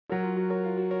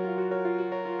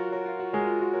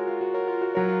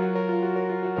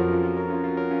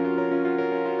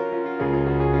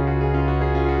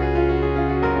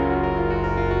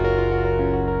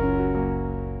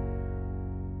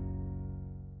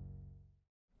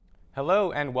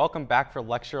Hello and welcome back for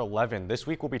lecture 11. This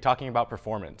week we'll be talking about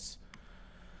performance.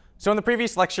 So in the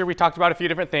previous lecture we talked about a few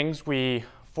different things. We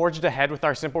forged ahead with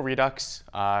our simple redux.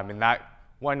 In that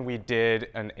one we did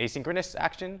an asynchronous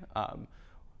action.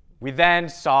 We then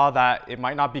saw that it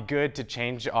might not be good to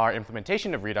change our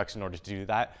implementation of Redux in order to do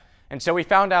that. And so we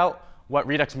found out what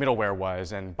Redux middleware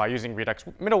was. And by using Redux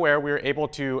middleware, we were able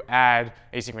to add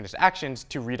asynchronous actions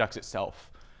to Redux itself.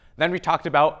 Then we talked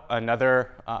about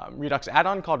another Redux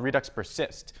add-on called Redux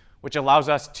Persist, which allows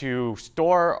us to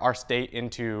store our state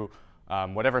into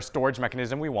whatever storage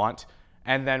mechanism we want,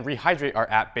 and then rehydrate our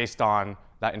app based on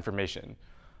that information.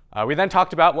 We then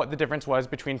talked about what the difference was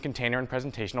between container and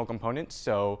presentational components.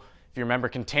 So if you remember,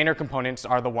 container components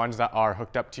are the ones that are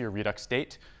hooked up to your Redux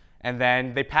state, and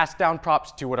then they pass down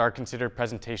props to what are considered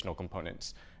presentational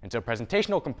components. And so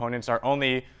presentational components are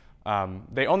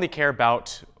they only care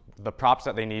about the props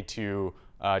that they need to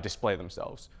display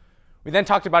themselves. We then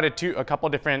talked about a couple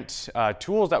different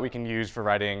tools that we can use for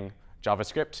writing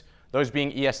JavaScript, those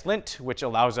being ESLint, which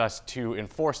allows us to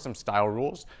enforce some style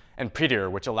rules, and Prettier,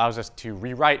 which allows us to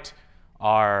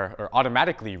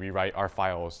automatically rewrite our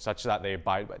files such that they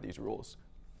abide by these rules.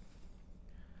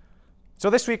 So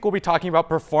this week we'll be talking about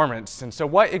performance. And so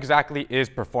what exactly is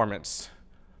performance?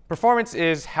 Performance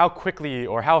is how quickly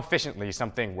or how efficiently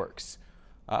something works.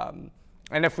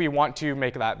 And if we want to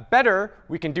make that better,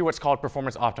 we can do what's called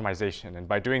performance optimization. And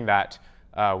by doing that,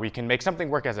 we can make something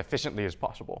work as efficiently as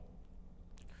possible.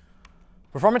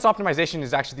 Performance optimization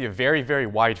is actually a very, very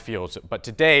wide field. But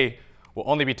today, we'll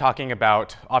only be talking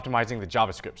about optimizing the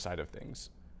JavaScript side of things.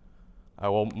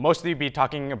 We'll mostly be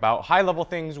talking about high-level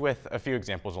things with a few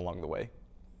examples along the way.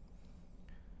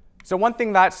 So one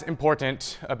thing that's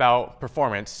important about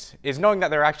performance is knowing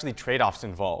that there are actually trade-offs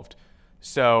involved.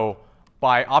 So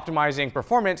by optimizing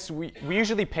performance, we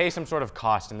usually pay some sort of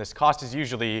cost, and this cost is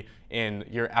usually in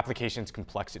your application's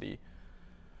complexity.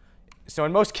 So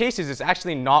in most cases, it's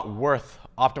actually not worth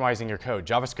optimizing your code.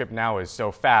 JavaScript now is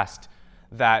so fast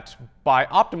that by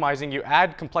optimizing, you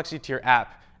add complexity to your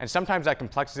app, and sometimes that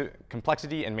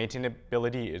complexity and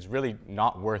maintainability is really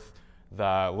not worth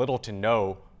the little to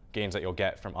no gains that you'll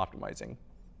get from optimizing.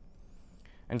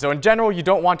 And so in general, you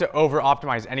don't want to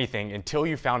over-optimize anything until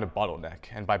you found a bottleneck.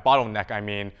 And by bottleneck, I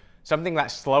mean something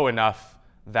that's slow enough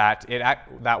that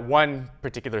that one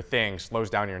particular thing slows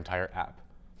down your entire app.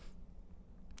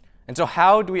 And so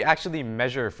how do we actually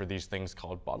measure for these things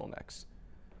called bottlenecks?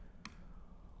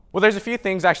 Well, there's a few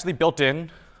things actually built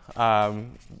in.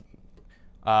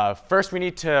 First, we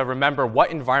need to remember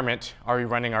what environment are we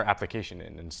running our application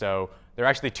in. And so there are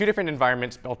actually two different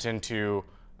environments built into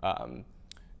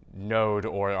Node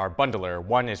or our bundler.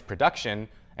 One is production,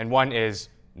 and one is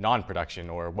non-production,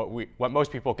 or what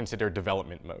most people consider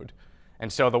development mode.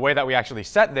 And so the way that we actually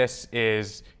set this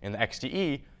is in the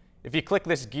XDE. If you click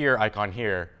this gear icon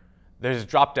here, there's a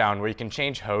drop-down where you can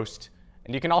change host,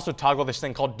 and you can also toggle this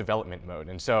thing called development mode.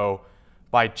 And so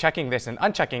by checking this and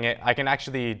unchecking it, I can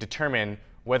actually determine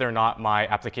whether or not my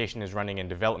application is running in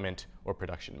development or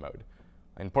production mode.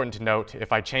 Important to note,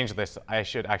 if I change this, I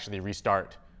should actually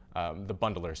restart the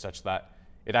bundler such that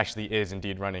it actually is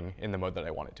indeed running in the mode that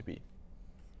I want it to be.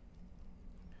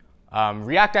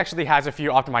 React actually has a few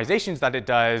optimizations that it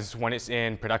does when it's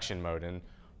in production mode.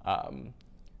 And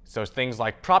so things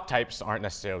like prop types aren't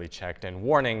necessarily checked, and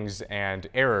warnings and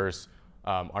errors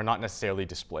are not necessarily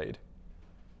displayed.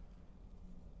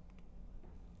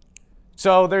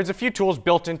 So there's a few tools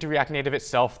built into React Native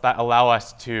itself that allow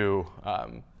us to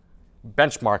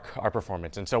benchmark our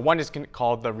performance. And so one is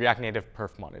called the React Native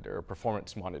Perf Monitor, or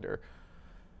Performance Monitor.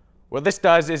 What this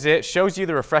does is it shows you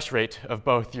the refresh rate of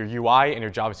both your UI and your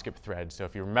JavaScript thread. So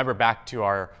if you remember back to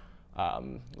our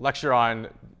lecture on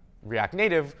React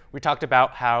Native, we talked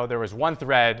about how there was one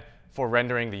thread for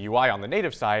rendering the UI on the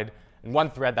native side, and one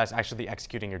thread that's actually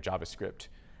executing your JavaScript.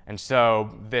 And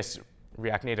so this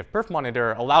React Native Perf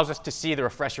Monitor allows us to see the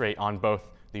refresh rate on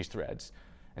both these threads.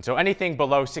 And so anything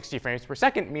below 60 frames per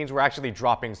second means we're actually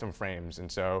dropping some frames. And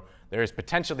so there is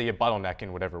potentially a bottleneck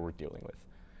in whatever we're dealing with.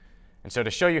 And so to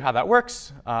show you how that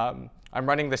works, I'm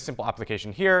running this simple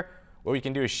application here. What we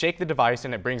can do is shake the device,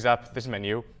 and it brings up this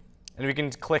menu. And we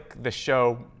can click the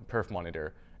Show Perf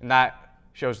Monitor. And that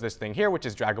shows this thing here, which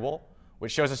is draggable,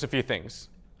 which shows us a few things.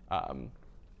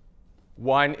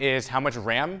 One is how much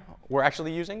RAM we're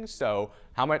actually using. So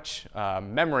how much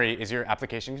memory is your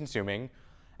application consuming?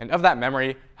 And of that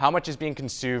memory, how much is being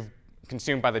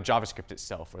consumed by the JavaScript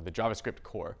itself, or the JavaScript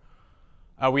core?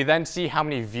 We then see how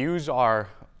many views are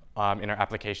in our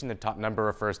application. The top number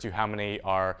refers to how many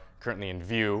are currently in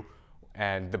view,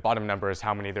 and the bottom number is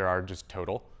how many there are just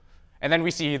total. And then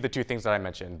we see the two things that I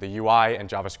mentioned, the UI and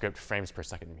JavaScript frames per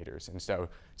second meters. And so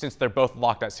since they're both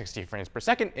locked at 60 frames per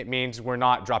second, it means we're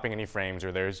not dropping any frames,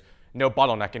 or there's no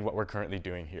bottleneck in what we're currently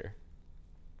doing here.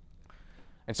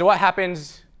 And so what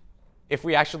happens if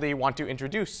we actually want to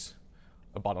introduce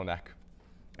a bottleneck?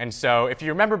 And so if you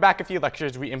remember back a few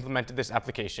lectures, we implemented this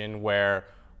application where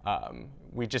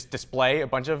we just display a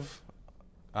bunch of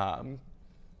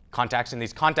contacts, and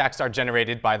these contacts are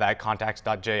generated by that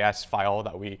contacts.js file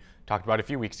that we talked about a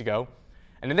few weeks ago.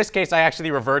 And in this case, I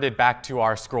actually reverted back to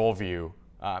our scroll view.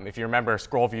 If you remember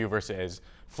scroll view versus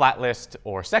flat list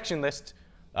or section list,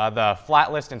 the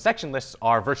flat list and section lists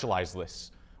are virtualized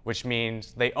lists, which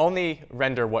means they only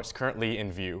render what's currently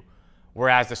in view,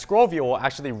 whereas the scroll view will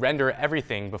actually render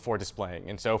everything before displaying.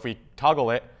 And so if we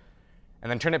toggle it and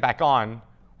then turn it back on,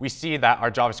 we see that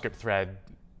our JavaScript thread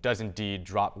does indeed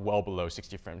drop well below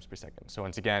 60 frames per second. So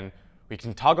once again, we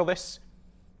can toggle this,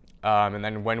 and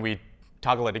then when we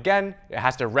toggle it again, it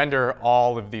has to render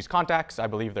all of these contacts. I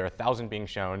believe there are 1,000 being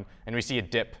shown, and we see a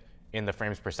dip in the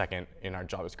frames per second in our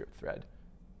JavaScript thread.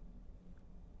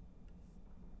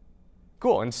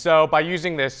 Cool, and so by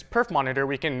using this perf monitor,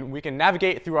 we can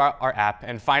navigate through our app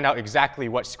and find out exactly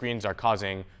what screens are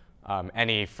causing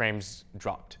any frames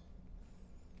dropped.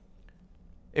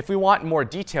 If we want more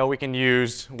detail, we can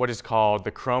use what is called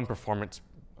the Chrome Performance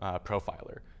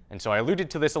Profiler. And so I alluded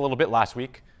to this a little bit last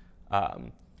week,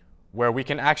 where we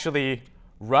can actually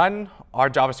run our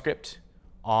JavaScript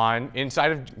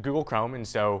inside of Google Chrome. And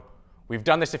so we've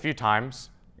done this a few times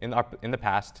in the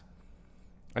past.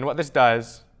 And what this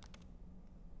does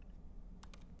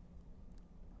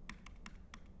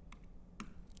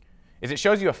is it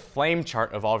shows you a flame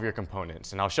chart of all of your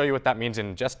components. And I'll show you what that means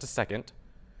in just a second.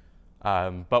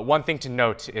 But one thing to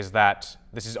note is that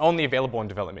this is only available in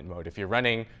development mode. If you're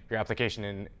running your application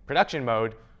in production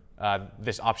mode,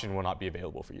 this option will not be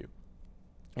available for you.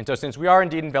 And so since we are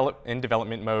indeed in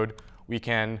development mode, we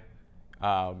can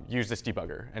use this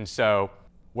debugger. And so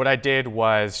what I did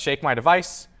was shake my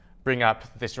device, bring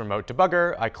up this remote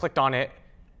debugger. I clicked on it,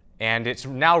 and it's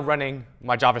now running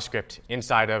my JavaScript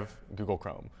inside of Google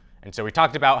Chrome. And so we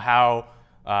talked about how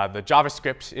the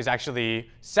JavaScript is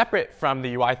actually separate from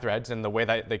the UI threads, and the way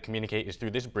that they communicate is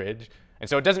through this bridge. And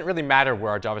so it doesn't really matter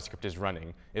where our JavaScript is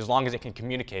running, as long as it can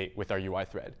communicate with our UI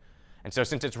thread. And so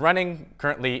since it's running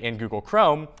currently in Google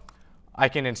Chrome, I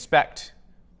can inspect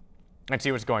and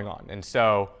see what's going on. And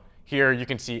so here you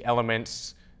can see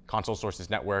elements, console sources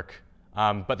network.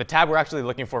 But the tab we're actually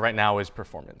looking for right now is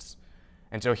performance.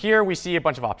 And so here we see a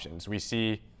bunch of options. We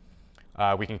see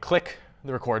we can click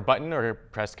the record button or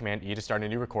press Command E to start a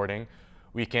new recording.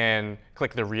 We can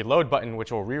click the reload button,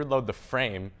 which will reload the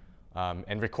frame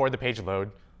and record the page load.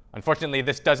 Unfortunately,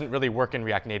 this doesn't really work in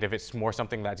React Native. It's more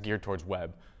something that's geared towards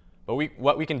web. But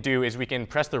what we can do is we can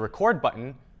press the record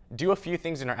button, do a few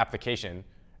things in our application,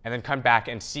 and then come back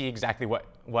and see exactly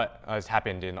what has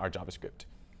happened in our JavaScript.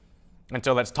 And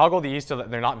so let's toggle these so that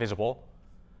they're not visible.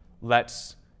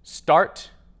 Let's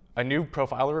start a new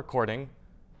profile recording,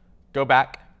 go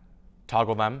back,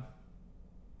 toggle them.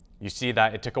 You see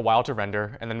that it took a while to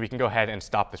render, and then we can go ahead and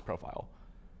stop this profile.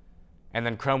 And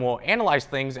then Chrome will analyze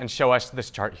things and show us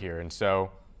this chart here. And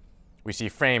so we see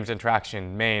frames,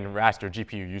 interaction, main, raster,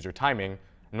 GPU, user timing.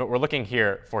 And what we're looking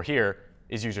for here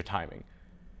is user timing.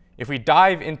 If we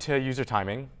dive into user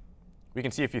timing, we can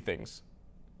see a few things.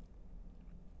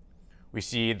 We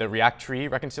see the React tree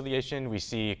reconciliation. We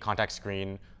see contact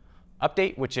screen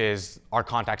update, which is our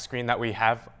contact screen that we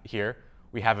have here.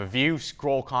 We have a view,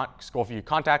 scroll view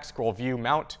contact, scroll view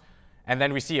mount, and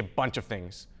then we see a bunch of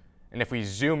things. And if we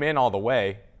zoom in all the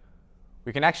way,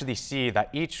 we can actually see that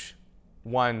each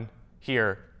one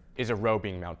here is a row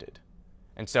being mounted.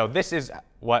 And so this is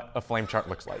what a flame chart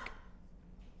looks like.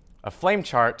 A flame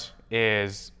chart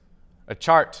is a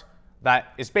chart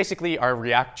that is basically our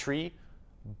React tree,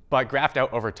 but graphed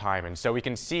out over time. And so we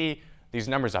can see these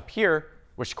numbers up here,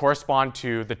 which correspond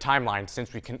to the timeline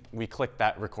since we clicked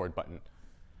that record button.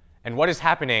 And what is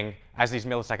happening as these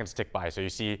milliseconds tick by? So you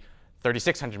see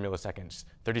 3,600 milliseconds,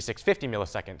 3,650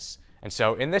 milliseconds. And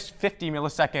so in this 50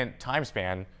 millisecond time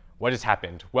span, what has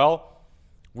happened? Well,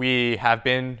 we have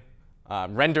been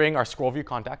rendering our scroll view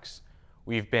contacts.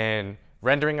 We've been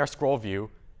rendering our scroll view.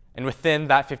 And within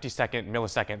that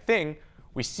millisecond thing,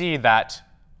 we see that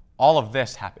all of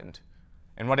this happened.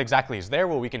 And what exactly is there?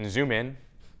 Well, we can zoom in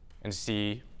and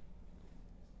see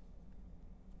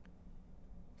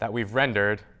that we've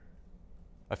rendered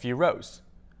a few rows.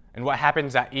 And what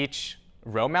happens at each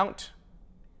row mount?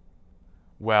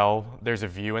 Well, there's a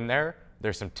view in there,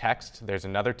 there's some text, there's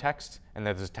another text, and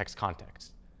there's text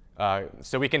context.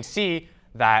 So we can see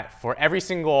that for every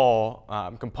single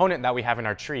component that we have in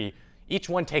our tree, each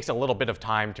one takes a little bit of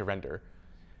time to render.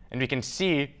 And we can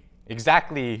see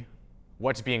exactly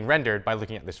what's being rendered by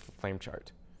looking at this flame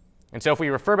chart. And so if we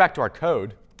refer back to our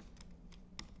code,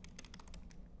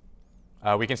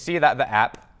 we can see that the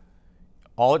app,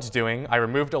 all it's doing, I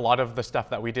removed a lot of the stuff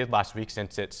that we did last week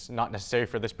since it's not necessary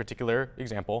for this particular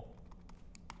example.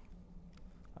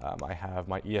 I have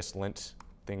my ESLint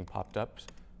thing popped up.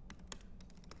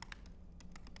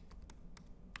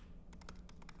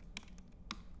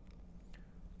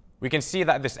 We can see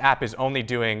that this app is only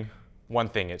doing one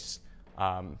thing. It's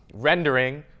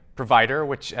rendering provider,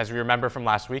 which, as we remember from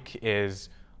last week, is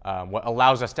what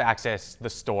allows us to access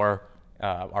the store,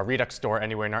 our Redux store,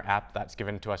 anywhere in our app that's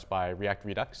given to us by React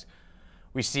Redux.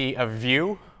 We see a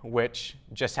view, which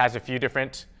just has a few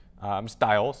different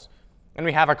styles. And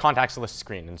we have our contacts list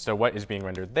screen. And so what is being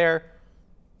rendered there?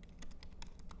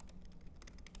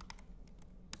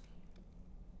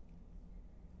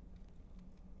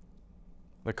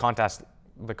 The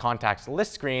contacts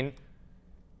list screen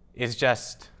is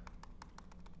just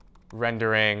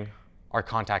rendering our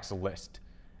contacts list.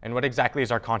 And what exactly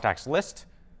is our contacts list?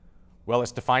 Well,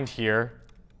 it's defined here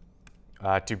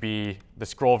to be the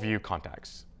scroll view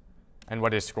contacts. And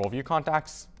what is scroll view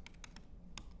contacts?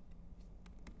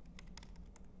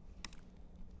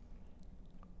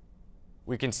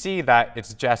 We can see that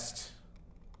it's just,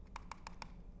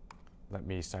 let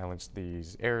me silence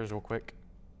these errors real quick.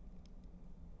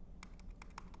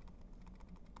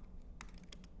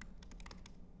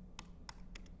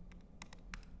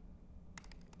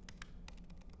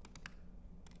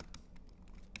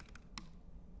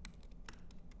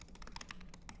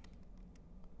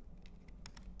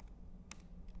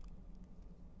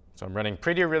 So I'm running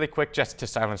pretty really quick just to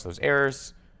silence those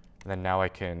errors. And then now I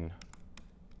can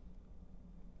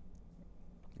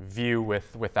view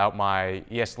without my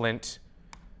ESLint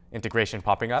integration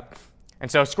popping up.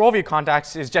 And so scroll view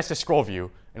contacts is just a scroll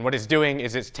view. And what it's doing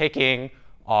is it's taking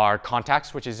our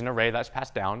contacts, which is an array that's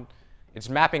passed down. It's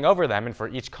mapping over them. And for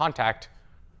each contact,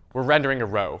 we're rendering a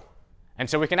row. And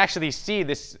so we can actually see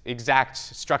this exact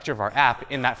structure of our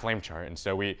app in that flame chart. And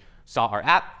so we saw our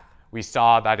app. We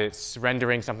saw that it's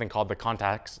rendering something called the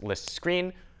contacts list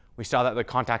screen. We saw that the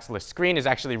contacts list screen is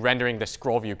actually rendering the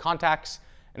scroll view contacts.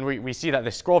 And we see that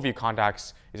the scroll view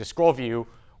contacts is a scroll view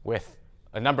with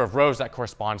a number of rows that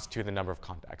corresponds to the number of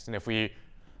contacts. And if we,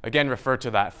 again, refer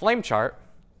to that flame chart,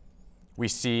 we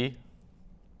see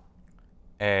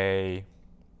our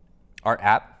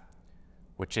app,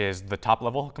 which is the top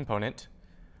level component.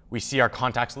 We see our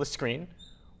contacts list screen.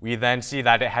 We then see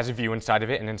that it has a view inside of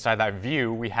it, and inside that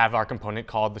view, we have our component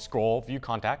called the scroll view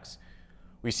contacts.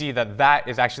 We see that that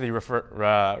is actually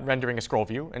rendering a scroll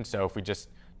view, and so if we just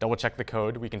double check the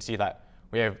code, we can see that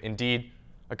we have indeed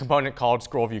a component called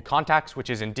scroll view contacts,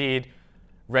 which is indeed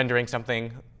rendering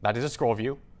something that is a scroll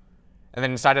view. And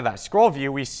then inside of that scroll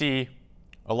view, we see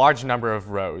a large number of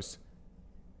rows,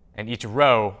 and each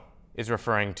row is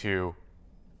referring to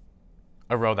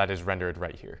a row that is rendered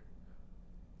right here.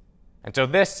 And so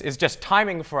this is just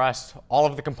timing for us all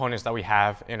of the components that we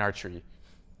have in our tree.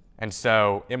 And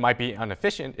so it might be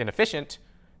inefficient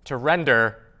to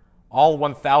render all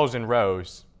 1,000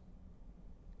 rows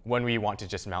when we want to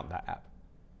just mount that app.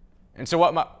 And so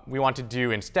what we want to do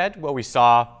instead, well, we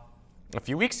saw a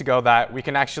few weeks ago that we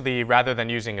can actually, rather than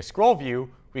using a scroll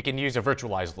view, we can use a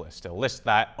virtualized list, a list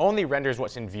that only renders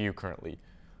what's in view currently.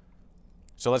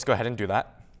 So let's go ahead and do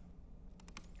that.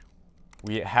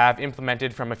 We have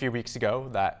implemented from a few weeks ago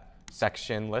that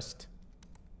section list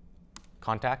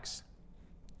contacts.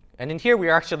 And in here, we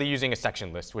are actually using a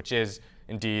section list, which is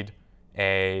indeed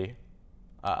a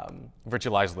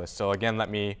virtualized list. So again,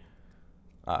 let me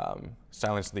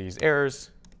silence these errors.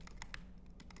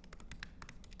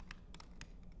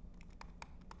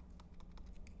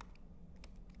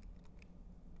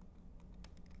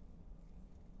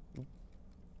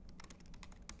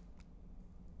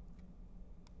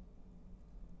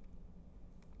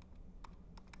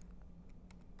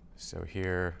 So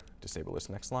here, disable this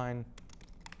next line.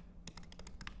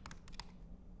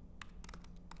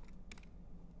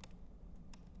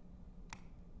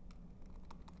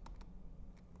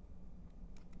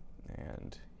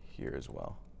 And here as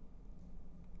well.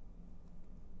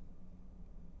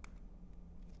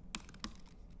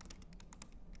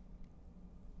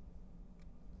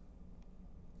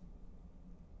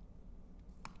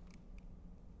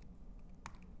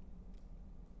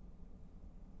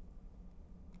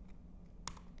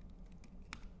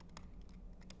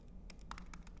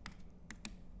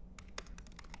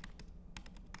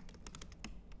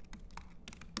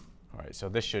 All right, so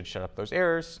this should shut up those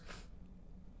errors.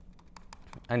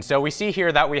 And so we see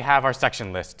here that we have our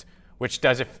section list, which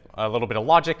does a little bit of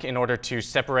logic in order to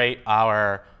separate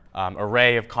our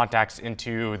array of contacts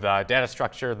into the data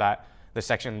structure that the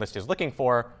section list is looking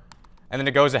for. And then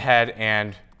it goes ahead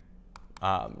and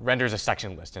renders a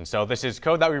section list. And so this is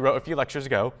code that we wrote a few lectures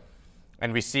ago.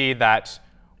 And we see that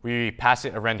we pass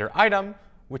it a render item,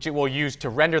 which it will use to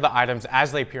render the items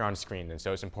as they appear on screen. And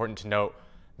so it's important to note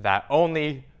that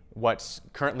only what's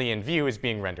currently in view is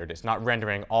being rendered. It's not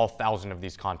rendering all 1,000 of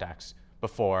these contacts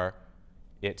before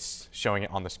it's showing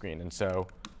it on the screen. And so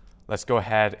let's go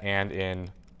ahead and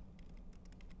in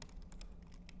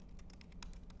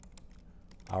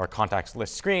our contacts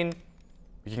list screen,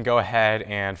 we can go ahead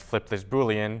and flip this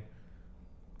Boolean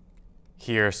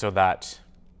here so that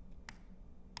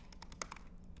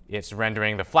it's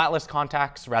rendering the flat list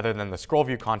contacts rather than the scroll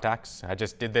view contacts. I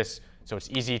just did this so it's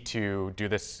easy to do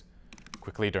this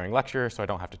quickly during lecture so I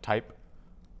don't have to type.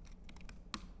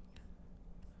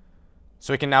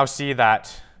 So we can now see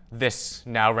that this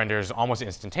now renders almost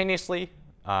instantaneously.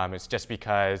 It's just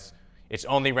because it's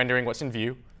only rendering what's in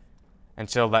view. And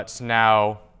so let's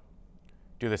now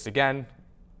do this again.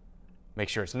 Make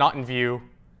sure it's not in view,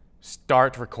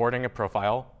 start recording a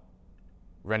profile,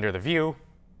 render the view,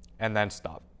 and then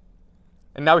stop.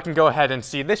 And now we can go ahead and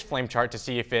see this flame chart to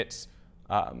see if it's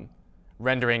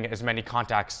rendering as many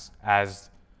contacts as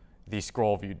the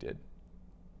scroll view did.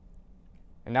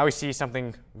 And now we see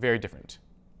something very different.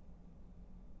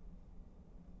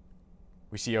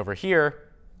 We see over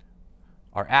here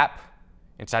our app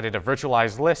inside it a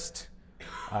virtualized list.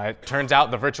 It turns out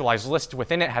the virtualized list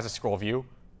within it has a scroll view.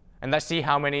 And let's see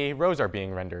how many rows are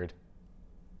being rendered.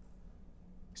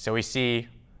 So we see,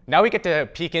 now we get to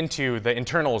peek into the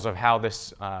internals of how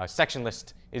this section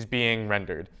list is being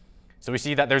rendered. So we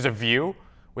see that there's a view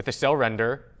with a cell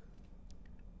render.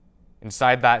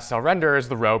 Inside that cell render is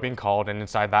the row being called, and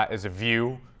inside that is a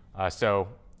view. So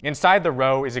inside the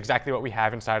row is exactly what we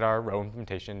have inside our row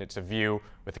implementation. It's a view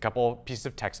with a couple pieces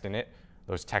of text in it.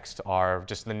 Those texts are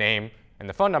just the name and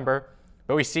the phone number.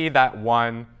 But we see that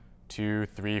 1, 2,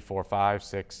 3, 4, 5,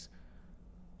 6,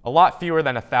 a lot fewer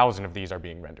than 1,000 of these are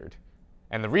being rendered.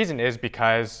 And the reason is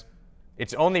because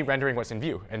it's only rendering what's in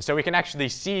view. And so we can actually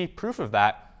see proof of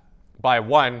that by,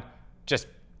 one, just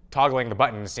toggling the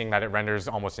button and seeing that it renders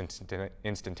almost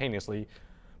instantaneously,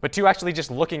 but two, actually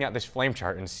just looking at this flame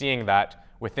chart and seeing that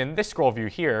within this scroll view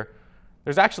here,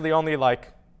 there's actually only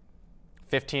like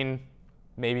 15,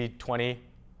 maybe 20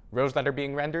 rows that are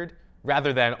being rendered,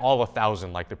 rather than all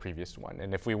 1,000 like the previous one.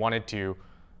 And if we wanted to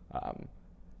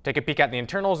take a peek at the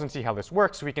internals and see how this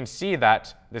works, we can see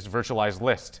that this virtualized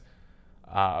list,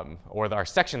 or our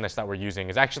section list that we're using,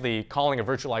 is actually calling a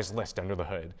virtualized list under the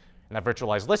hood. And that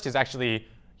virtualized list is actually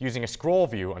using a scroll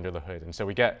view under the hood. And so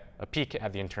we get a peek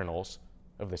at the internals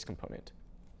of this component.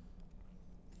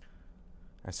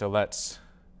 And so let's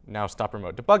now stop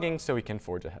remote debugging so we can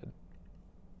forge ahead.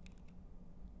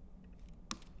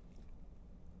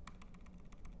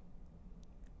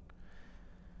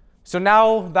 So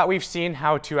now that we've seen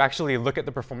how to actually look at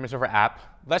the performance of our app,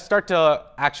 let's start to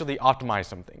actually optimize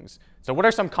some things. So what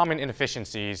are some common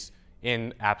inefficiencies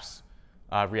in apps,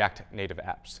 React Native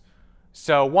apps?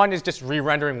 So one is just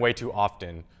re-rendering way too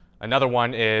often. Another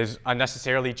one is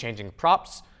unnecessarily changing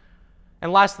props.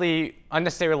 And lastly,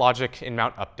 unnecessary logic in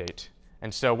mount update.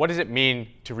 And so what does it mean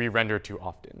to re-render too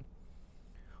often?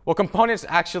 Well, components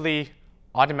actually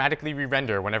automatically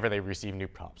re-render whenever they receive new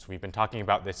props. We've been talking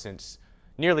about this since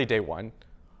nearly day one.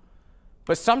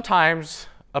 But sometimes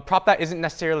a prop that isn't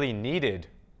necessarily needed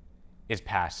is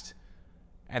passed.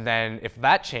 And then if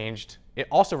that changed, it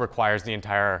also requires the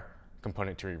entire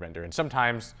component to re-render. And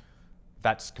sometimes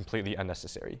that's completely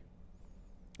unnecessary.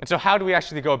 And so how do we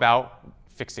actually go about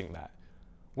fixing that?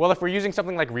 Well, if we're using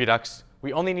something like Redux,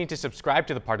 we only need to subscribe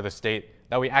to the part of the state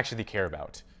that we actually care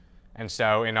about. And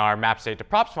so in our map state to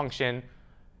props function,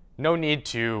 no need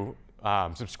to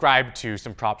subscribe to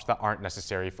some props that aren't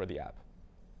necessary for the app.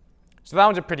 So that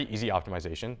one's a pretty easy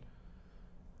optimization.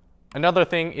 Another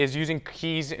thing is using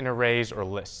keys in arrays or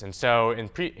lists. And so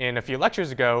in a few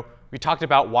lectures ago, we talked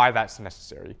about why that's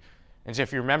necessary. And so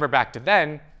if you remember back to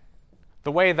then,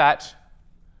 the way that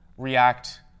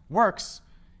React works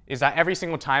is that every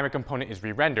single time a component is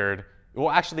re-rendered, it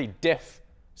will actually diff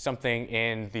something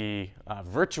in the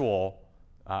virtual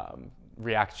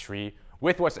React tree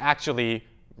with what's actually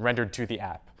rendered to the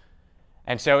app.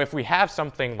 And so if we have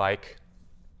something like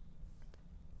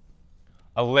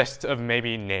a list of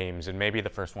maybe names, and maybe the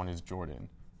first one is Jordan,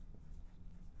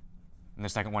 and the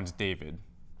second one's David.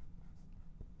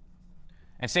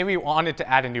 And say we wanted to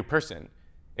add a new person.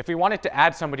 If we wanted to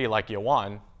add somebody like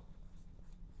Yoan,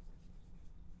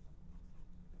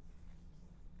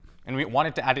 and we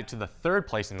wanted to add it to the third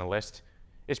place in the list,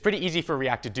 it's pretty easy for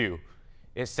React to do.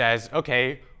 It says,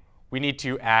 OK, we need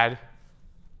to add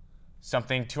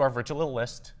something to our virtual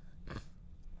list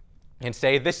and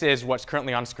say this is what's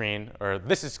currently on screen, or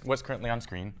this is what's currently on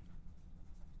screen.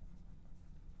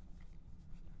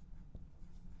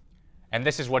 And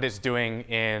this is what it's doing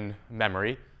in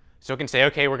memory. So it can say,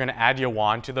 OK, we're going to add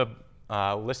Yawan to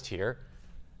the list here.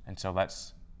 And so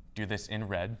let's do this in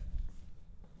red.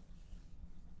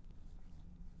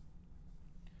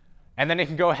 And then it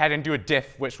can go ahead and do a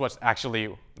diff, which was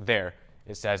actually there.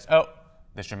 It says, oh,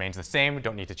 this remains the same,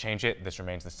 don't need to change it. This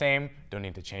remains the same, don't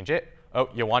need to change it. Oh,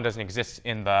 Yawan doesn't exist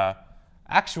in the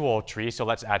actual tree, so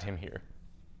let's add him here.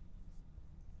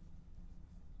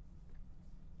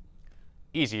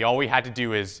 Easy, all we had to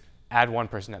do is add one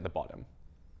person at the bottom.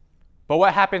 But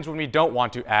what happens when we don't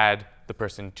want to add the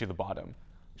person to the bottom?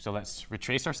 So let's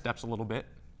retrace our steps a little bit.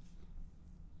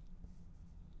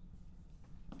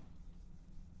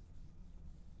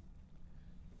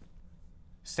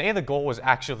 Say the goal was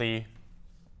actually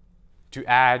to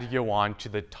add Yawan to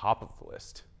the top of the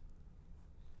list.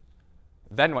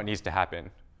 Then what needs to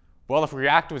happen? Well, if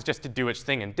React was just to do its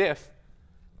thing in diff,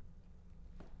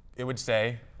 it would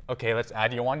say, OK, let's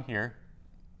add Yawan here.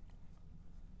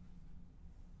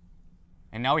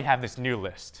 And now we have this new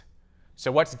list.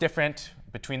 So what's different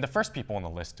between the first people in the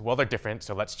list? Well, they're different,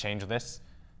 so let's change this.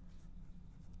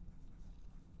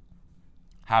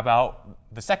 How about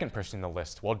the second person in the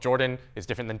list? Well, Jordan is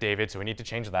different than David, so we need to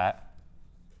change that.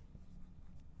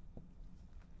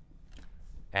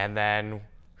 And then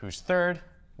who's third?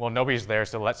 Well, nobody's there,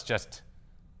 so let's just,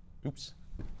 oops.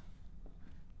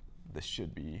 This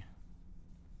should be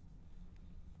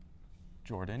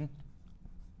Jordan.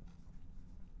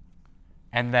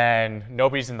 And then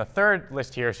nobody's in the third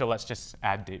list here, so let's just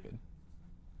add David.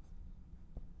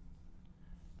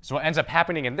 So what ends up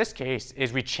happening in this case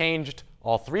is we changed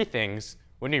all three things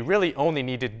when we really only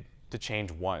needed to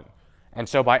change one. And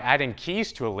so by adding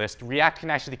keys to a list, React can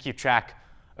actually keep track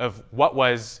of what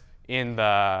was in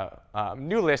the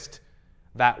new list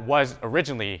that was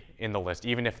originally in the list,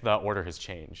 even if the order has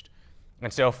changed.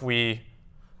 And so if we,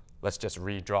 let's just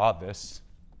redraw this.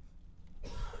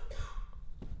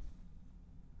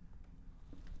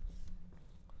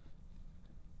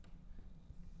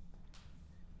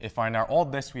 If in our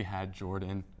old list we had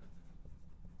Jordan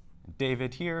and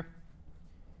David here,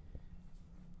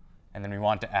 and then we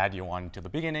want to add Yawan to the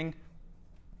beginning,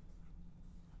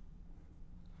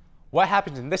 what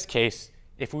happens in this case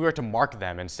if we were to mark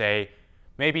them and say,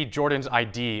 maybe Jordan's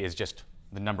ID is just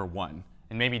the number 1,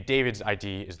 and maybe David's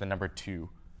ID is the number 2,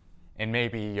 and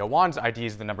maybe Yawan's ID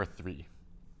is the number 3?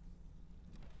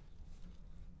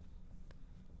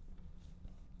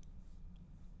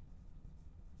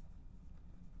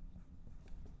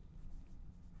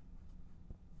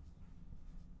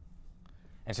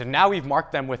 And so now we've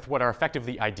marked them with what are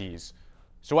effectively IDs.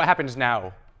 So what happens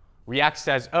now? React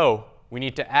says, oh, we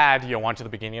need to add Yawan to the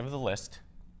beginning of the list.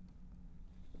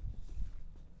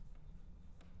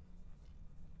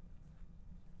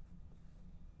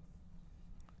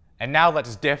 And now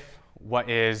let's diff what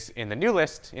is in the new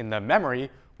list, in the memory,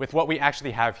 with what we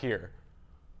actually have here.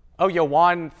 Oh,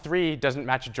 Yawan 3 doesn't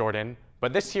match Jordan,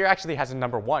 but this here actually has a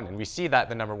number 1, and we see that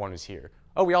the number 1 is here.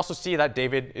 Oh, we also see that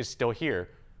David is still here.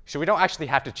 So we don't actually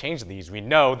have to change these. We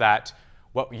know that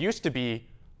what used to be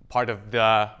part of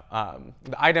the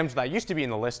items that used to be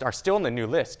in the list are still in the new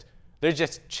list. They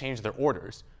just changed their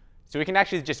orders. So we can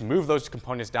actually just move those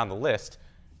components down the list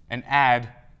and add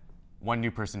one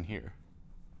new person here.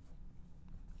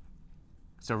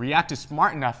 So React is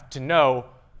smart enough to know,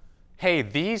 hey,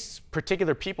 these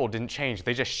particular people didn't change.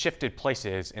 They just shifted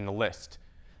places in the list.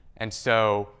 And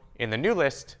so in the new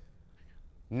list,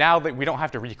 now that we don't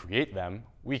have to recreate them,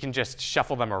 we can just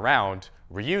shuffle them around,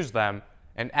 reuse them,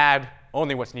 and add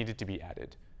only what's needed to be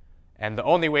added. And the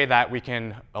only way that we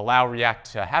can allow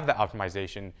React to have that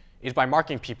optimization is by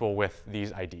marking people with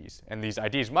these IDs. And these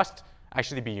IDs must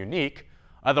actually be unique.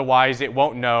 Otherwise, it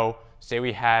won't know, say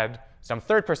we had some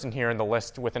third person here in the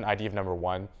list with an ID of number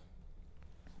 1.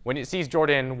 When it sees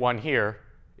Jordan 1 here,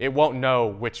 it won't know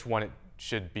which one it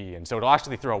should be. And so it'll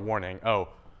actually throw a warning, oh,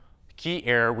 key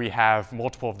error, we have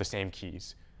multiple of the same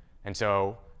keys. And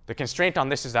so the constraint on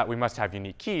this is that we must have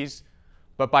unique keys.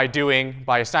 But by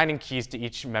assigning keys to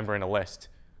each member in a list,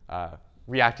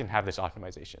 React can have this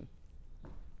optimization.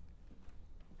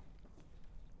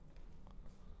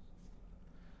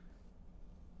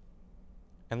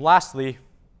 And lastly,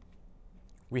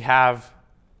 we have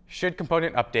should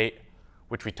component update,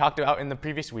 which we talked about in the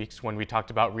previous weeks when we talked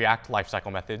about React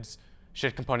lifecycle methods.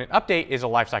 Should component update is a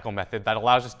lifecycle method that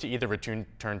allows us to either return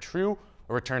true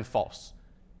or return false.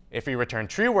 If we return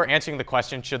true, we're answering the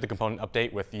question, should the component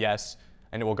update, with yes,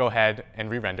 and it will go ahead and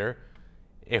re-render.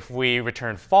 If we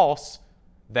return false,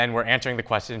 then we're answering the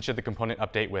question, should the component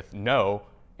update, with no,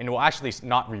 and it will actually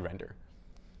not re-render.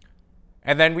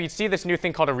 And then we see this new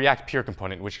thing called a React peer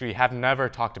component, which we have never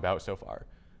talked about so far.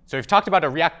 So we've talked about a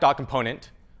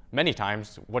React.component many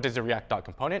times. What is a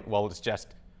React.component? Well, it's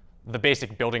just the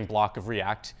basic building block of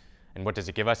React. And what does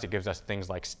it give us? It gives us things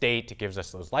like state. It gives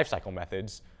us those lifecycle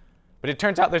methods. But it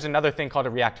turns out there's another thing called a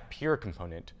React peer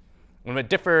component. And what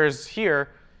differs here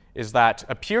is that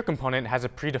a peer component has a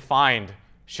predefined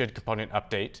should component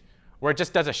update, where it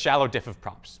just does a shallow diff of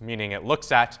props, meaning it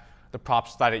looks at the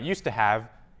props that it used to have,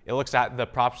 it looks at the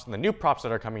props and the new props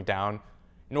that are coming down, and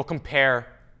it will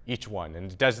compare each one.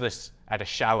 And it does this at a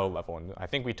shallow level. And I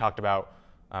think we talked about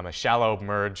a shallow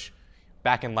merge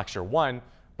back in lecture 1,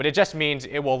 but it just means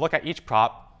it will look at each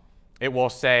prop. It will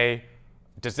say,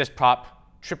 does this prop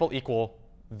triple equal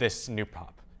this new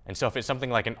prop? And so if it's something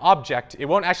like an object, it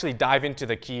won't actually dive into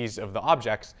the keys of the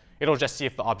objects. It'll just see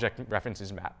if the object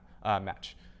references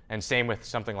match. And same with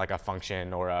something like a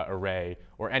function or an array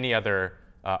or any other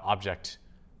object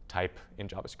type in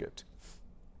JavaScript.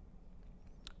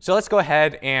 So let's go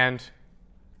ahead and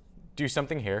do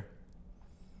something here.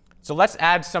 So let's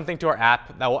add something to our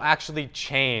app that will actually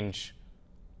change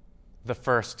the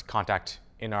first contact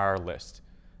in our list.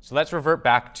 So let's revert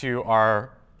back to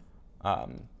our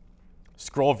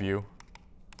scroll view,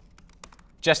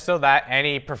 just so that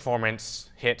any performance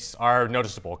hits are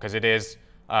noticeable, because it is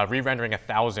re-rendering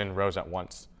 1,000 rows at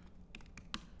once.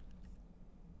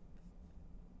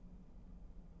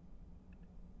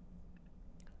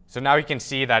 So now you can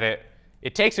see that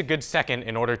it takes a good second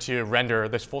in order to render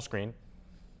this full screen.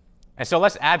 And so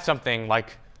let's add something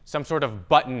like some sort of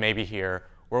button maybe here,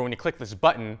 where when you click this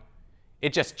button,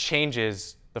 it just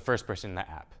changes the first person in the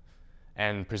app.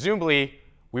 And presumably,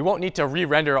 we won't need to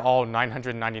re-render all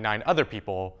 999 other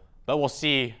people, but we'll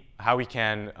see how we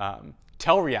can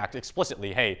tell React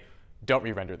explicitly, hey, don't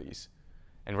re-render these.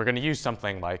 And we're going to use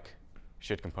something like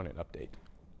should component update.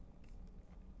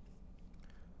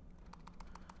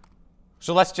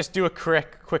 So let's just do a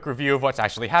quick review of what's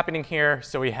actually happening here.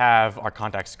 So we have our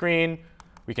contact screen.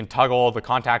 We can toggle the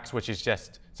contacts, which is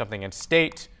just something in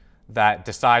state that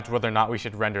decides whether or not we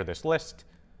should render this list.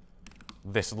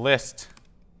 This list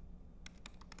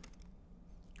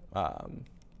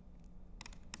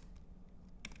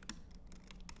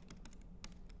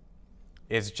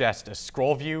is just a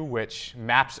scroll view, which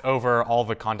maps over all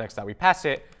the contacts that we pass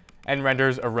it and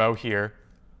renders a row here.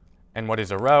 And what is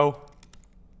a row?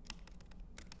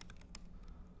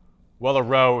 Well, a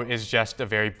row is just a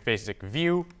very basic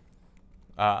view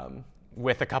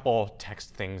with a couple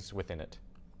text things within it.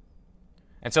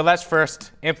 And so let's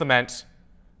first implement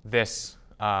this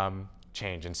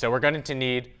change. And so we're going to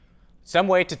need some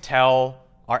way to tell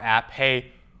our app,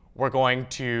 hey, we're going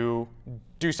to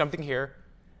do something here.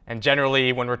 And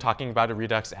generally, when we're talking about a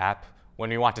Redux app, when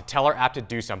we want to tell our app to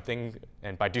do something,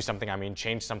 and by do something I mean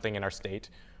change something in our state,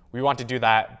 we want to do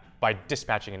that by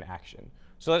dispatching an action.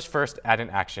 So let's first add an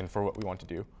action for what we want to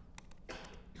do.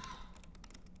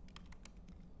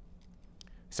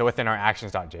 So within our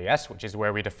actions.js, which is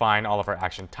where we define all of our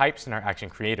action types and our action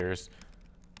creators,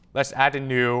 let's add a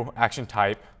new action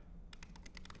type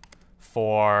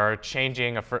for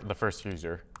changing the first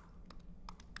user.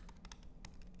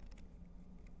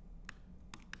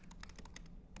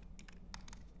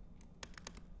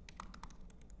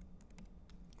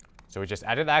 So we just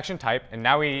added the action type, and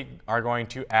now we are going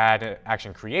to add an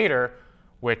action creator,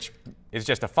 which is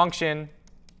just a function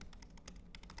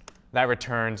that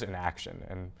returns an action.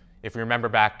 And if we remember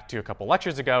back to a couple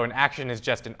lectures ago, an action is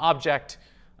just an object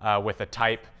with a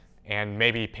type and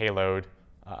maybe payload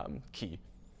key.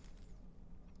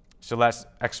 So let's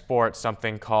export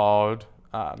something called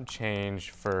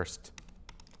change first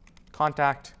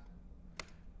contact.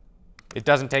 It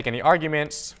doesn't take any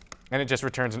arguments, and it just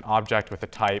returns an object with a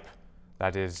type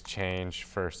that is change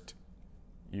first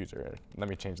user. Let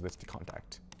me change this to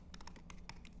contact.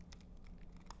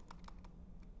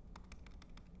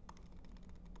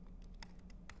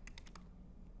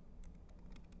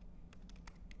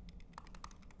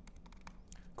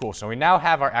 Cool, so we now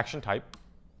have our action type.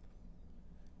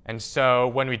 And so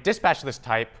when we dispatch this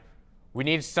type, we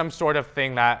need some sort of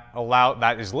thing that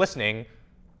is listening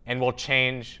and will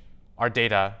change our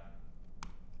data.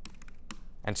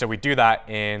 And so we do that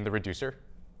in the reducer.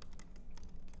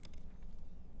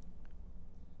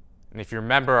 And if you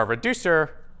remember our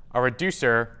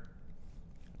reducer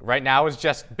right now is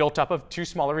just built up of two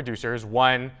smaller reducers.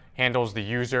 One handles the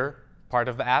user part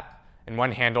of the app, and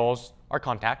one handles our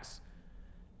contacts.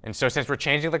 And so since we're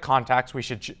changing the contacts, we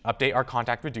should update our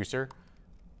contact reducer,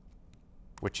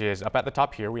 which is up at the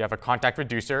top here. We have a contact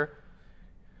reducer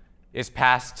is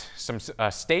passed some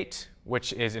state,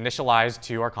 which is initialized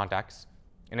to our contacts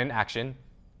in an action.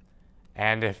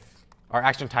 And if our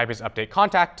action type is update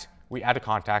contact, we add a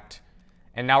contact.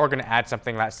 And now we're going to add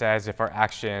something that says if our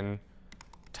action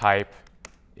type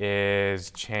is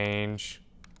change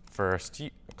first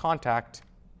contact,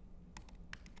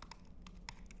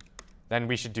 then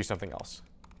we should do something else.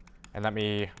 And let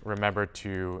me remember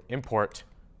to import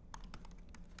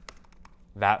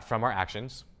that from our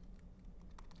actions.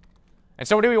 And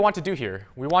so what do we want to do here?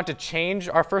 We want to change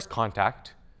our first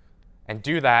contact and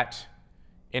do that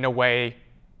in a way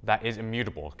that is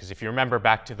immutable. Because if you remember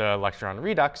back to the lecture on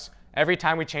Redux, every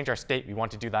time we change our state, we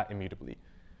want to do that immutably.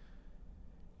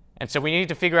 And so we need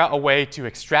to figure out a way to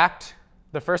extract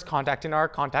the first contact in our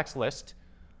contacts list,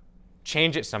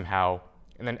 change it somehow,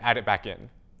 and then add it back in.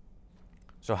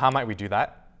 So how might we do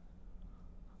that?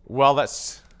 Well,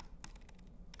 let's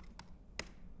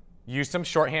use some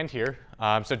shorthand here.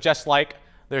 So just like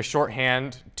there's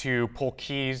shorthand to pull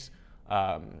keys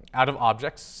out of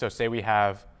objects. So say we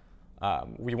have,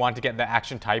 we want to get the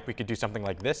action type, we could do something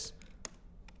like this.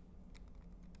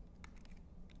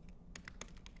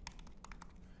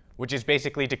 Which is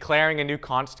basically declaring a new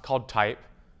const called type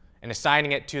and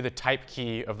assigning it to the type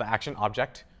key of the action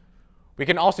object. We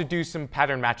can also do some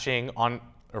pattern matching on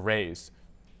arrays.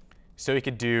 So we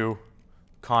could do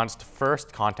const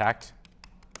first contact,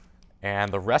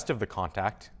 and the rest of the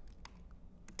contact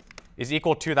is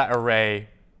equal to that array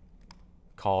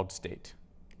called state.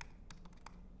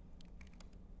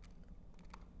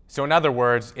 So in other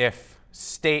words, if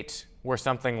state were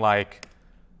something like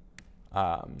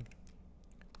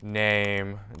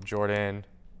name, Jordan,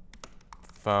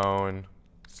 phone,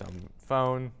 some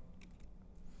phone,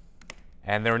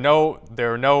 and there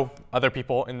are no other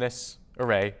people in this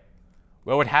array,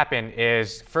 what would happen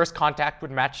is first contact would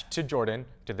match to Jordan,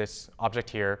 to this object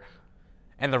here,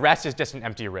 and the rest is just an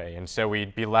empty array. And so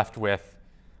we'd be left with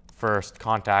first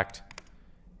contact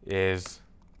is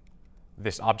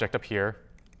this object up here,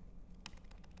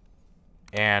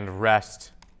 and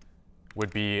rest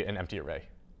would be an empty array.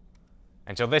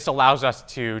 And so this allows us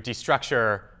to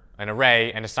destructure an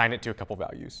array and assign it to a couple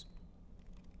values.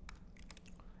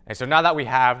 And so now that we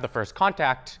have the first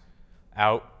contact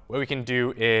out, what we can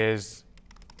do is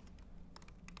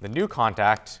the new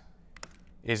contact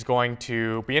is going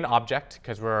to be an object,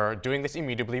 because we're doing this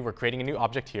immutably. We're creating a new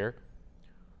object here.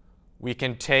 We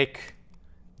can take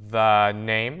the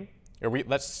name, or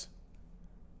let's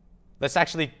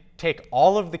actually take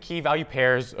all of the key value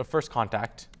pairs of first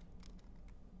contact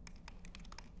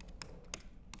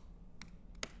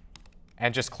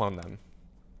and just clone them.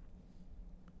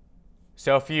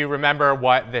 So if you remember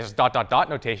what this ...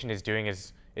 notation is doing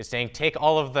is saying take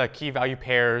all of the key value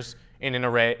pairs in an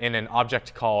array, in an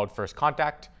object called first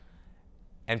contact,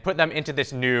 and put them into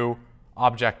this new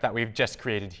object that we've just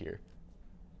created here.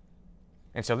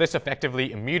 And so this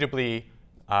effectively immutably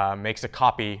makes a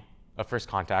copy of first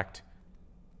contact.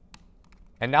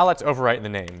 And now let's overwrite the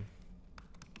name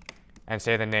and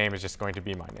say the name is just going to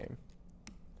be my name.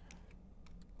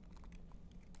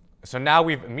 So now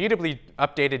we've immutably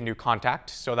updated new contact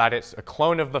so that it's a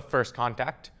clone of the first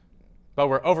contact, but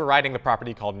we're overriding the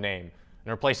property called name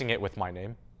and replacing it with my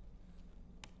name.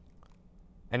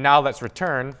 And now let's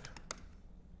return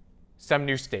some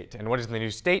new state. And what is the new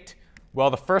state?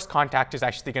 Well, the first contact is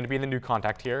actually going to be the new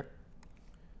contact here.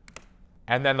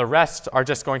 And then the rest are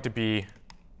just going to be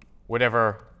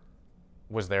whatever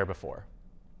was there before.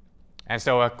 And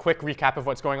so a quick recap of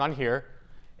what's going on here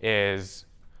is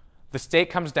the state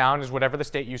comes down as whatever the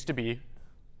state used to be.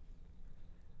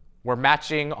 We're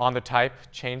matching on the type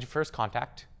change first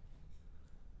contact.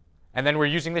 And then we're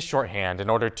using this shorthand in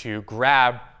order to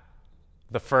grab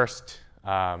the first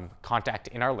contact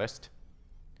in our list.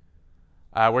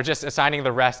 We're just assigning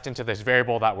the rest into this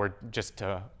variable that we're just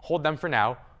to hold them for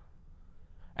now.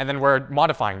 And then we're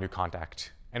modifying new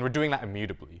contact. And we're doing that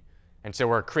immutably. And so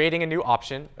we're creating a new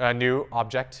new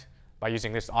object by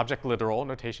using this object literal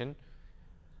notation.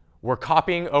 We're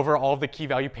copying over all of the key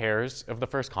value pairs of the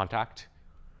first contact.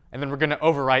 And then we're going to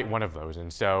overwrite one of those.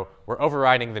 And so we're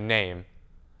overriding the name,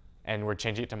 and we're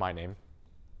changing it to my name.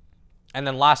 And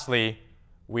then lastly,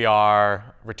 we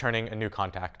are returning a new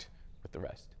contact with the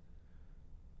rest.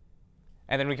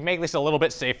 And then we can make this a little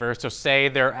bit safer. So say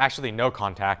there are actually no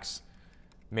contacts.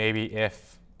 Maybe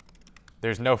if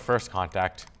there's no first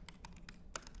contact,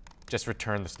 just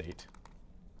return the state.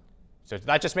 So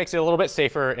that just makes it a little bit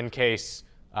safer in case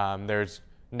there's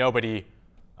nobody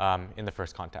in the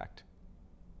first contact.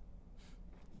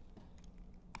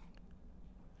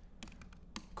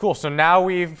 Cool, so now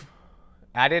we've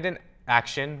added an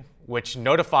action which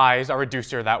notifies our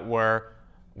reducer that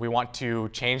we want to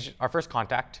change our first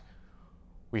contact.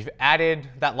 We've added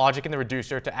that logic in the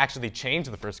reducer to actually change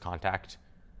the first contact.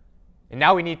 And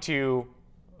now we need to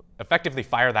effectively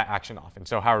fire that action off. And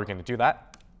so how are we going to do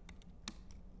that?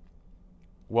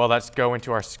 Well, let's go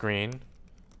into our screen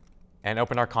and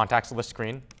open our contacts list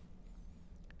screen.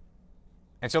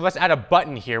 And so let's add a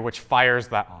button here which fires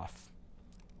that off.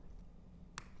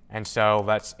 And so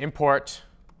let's import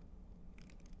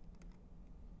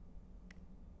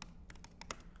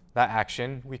that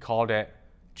action. We called it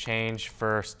change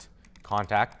first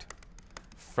contact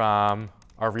from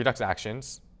our Redux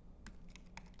actions.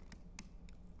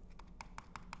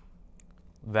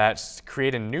 Let's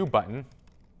create a new button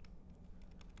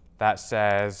that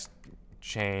says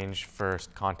change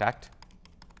first contact.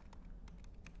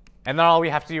 And then all we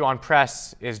have to do on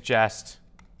press is just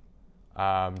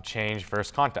change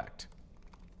first contact.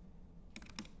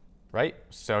 Right?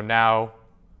 So now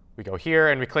we go here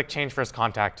and we click change first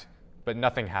contact, but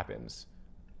nothing happens.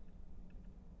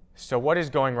 So what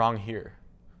is going wrong here?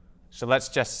 So let's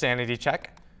just sanity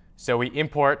check. So we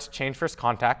import change first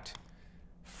contact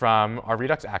from our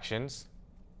Redux actions.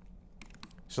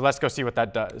 So let's go see what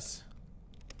that does.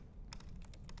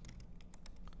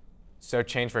 So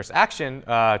change first action,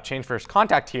 change first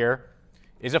contact here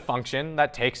is a function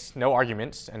that takes no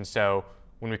arguments. And so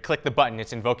when we click the button,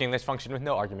 it's invoking this function with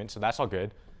no arguments. So that's all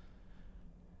good.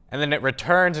 And then it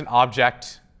returns an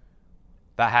object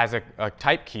that has a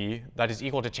type key that is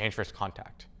equal to change first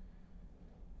contact.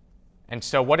 And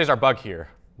so what is our bug here?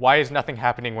 Why is nothing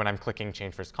happening when I'm clicking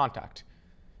change first contact?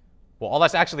 Well, all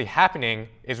that's actually happening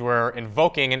is we're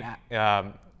invoking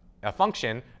a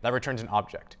function that returns an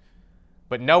object.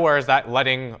 But nowhere is that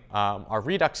letting our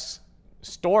Redux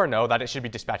store know that it should be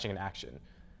dispatching an action.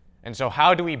 And so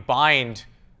how do we bind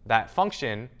that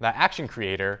function, that action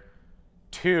creator,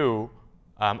 to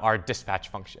our dispatch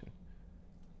function?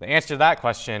 The answer to that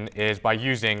question is by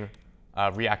using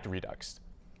React Redux.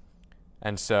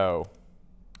 And so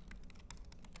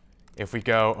if we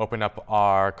go open up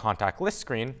our contact list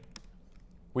screen,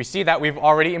 we see that we've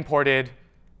already imported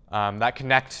that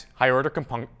connect higher order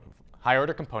component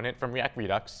from React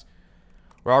Redux.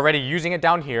 We're already using it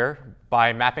down here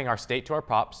by mapping our state to our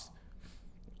props.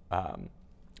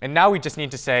 And now we just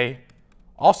need to say,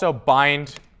 also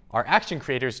bind our action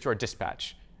creators to our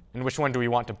dispatch. And which one do we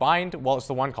want to bind? Well, it's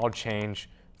the one called change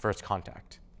first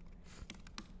contact.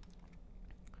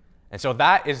 And so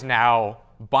that is now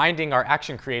binding our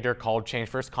action creator called change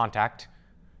first contact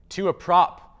to a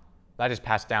prop that is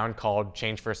passed down called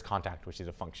change first contact, which is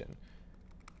a function.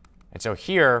 And so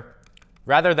here,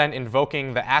 rather than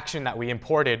invoking the action that we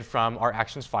imported from our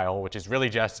actions file, which is really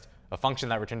just a function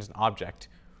that returns an object,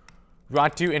 we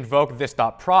want to invoke this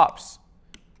 .props.change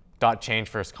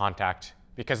first contact,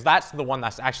 because that's the one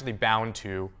that's actually bound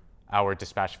to our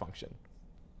dispatch function.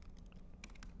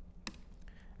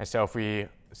 And so if we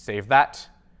save that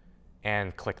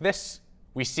and click this,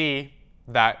 we see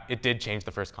that it did change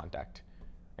the first contact.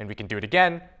 And we can do it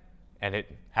again, and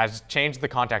it has changed the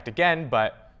contact again,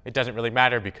 but it doesn't really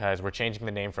matter because we're changing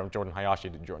the name from Jordan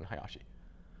Hayashi to Jordan Hayashi.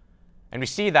 And we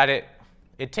see that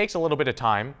it takes a little bit of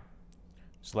time.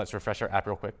 So let's refresh our app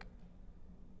real quick.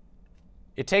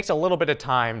 It takes a little bit of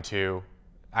time to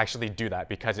actually do that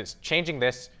because it's changing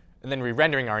this and then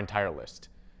re-rendering our entire list.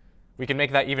 We can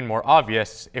make that even more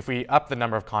obvious if we up the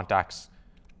number of contacts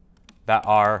that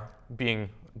are being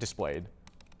displayed.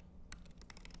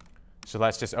 So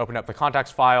let's just open up the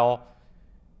contacts file,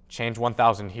 change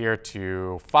 1,000 here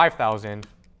to 5,000.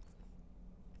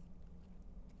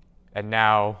 And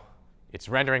now it's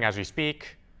rendering as we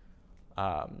speak.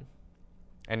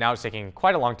 And now it's taking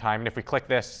quite a long time. And if we click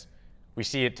this, we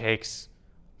see it takes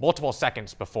multiple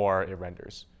seconds before it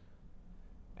renders.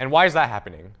 And why is that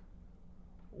happening?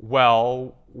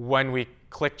 Well, when we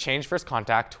click change first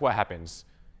contact, what happens?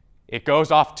 It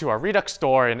goes off to our Redux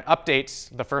store and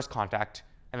updates the first contact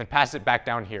and then passes it back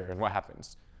down here. And what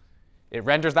happens? It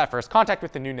renders that first contact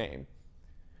with the new name.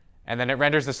 And then it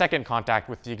renders the second contact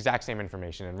with the exact same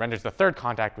information and renders the third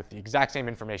contact with the exact same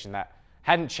information that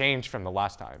hadn't changed from the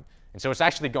last time. And so it's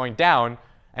actually going down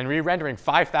and re-rendering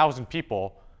 5,000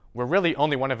 people where really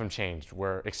only one of them changed.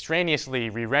 We're extraneously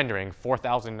re-rendering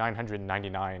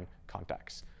 4,999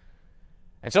 contacts.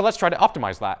 And so let's try to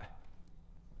optimize that.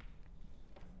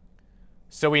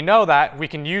 So we know that we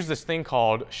can use this thing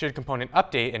called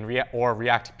shouldComponentUpdate or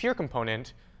React peer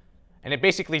component. And it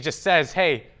basically just says,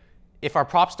 hey, if our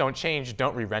props don't change,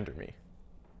 don't re-render me.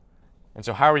 And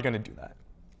so how are we going to do that?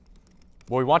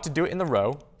 Well, we want to do it in the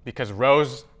row, because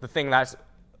row's the thing that's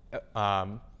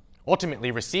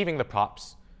ultimately receiving the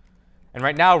props. And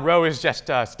right now, row is just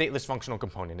a stateless functional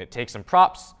component. It takes some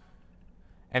props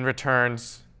and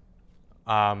returns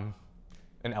an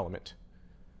element.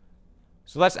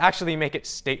 So let's actually make it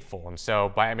stateful. And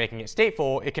so by making it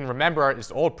stateful, it can remember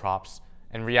its old props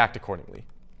and react accordingly.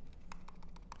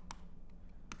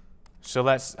 So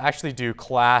let's actually do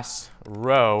class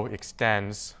row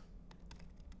extends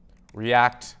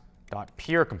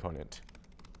react.peer component.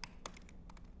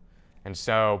 And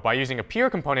so by using a peer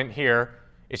component here,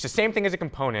 it's the same thing as a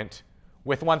component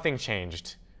with one thing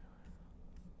changed.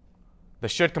 The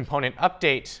should component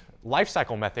update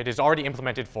lifecycle method is already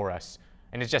implemented for us,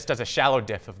 and it just does a shallow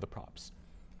diff of the props.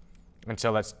 And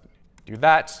so let's do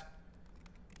that.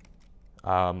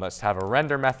 Let's have a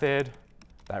render method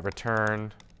that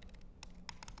returned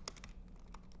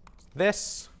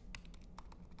this.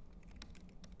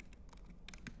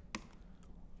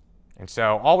 And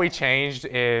so all we changed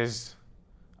is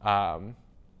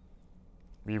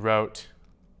rewrote,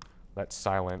 let's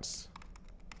silence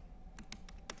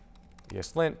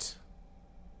ESLint.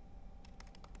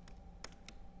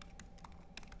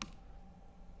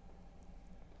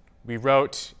 We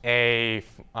wrote a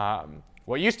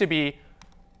what used to be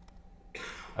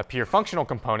a peer functional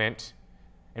component,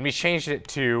 and we changed it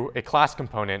to a class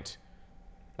component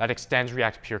that extends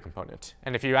React peer component.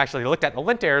 And if you actually looked at the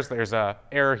lint errors, there's an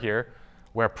error here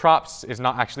where props is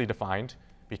not actually defined,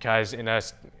 because in a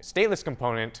stateless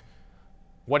component,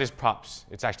 what is props?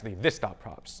 It's actually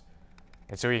this.props.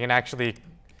 And so we can actually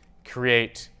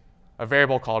create a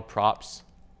variable called props,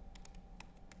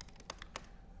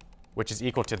 which is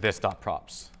equal to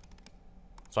this.props.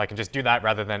 So I can just do that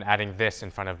rather than adding this in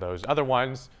front of those other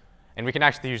ones. And we can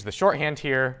actually use the shorthand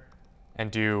here and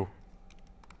do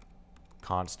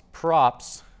const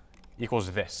props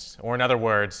equals this. Or in other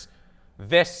words,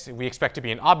 this we expect to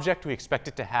be an object. We expect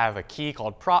it to have a key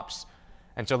called props.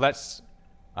 And so let's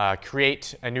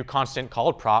create a new constant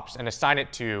called props and assign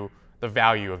it to the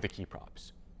value of the key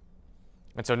props.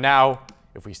 And so now,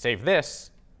 if we save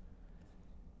this,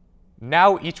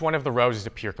 now each one of the rows is a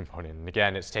peer component. And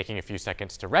again, it's taking a few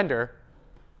seconds to render.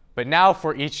 But now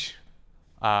for each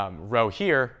row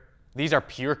here, these are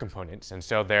peer components. And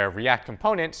so they're React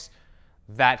components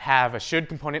that have a should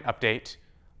component update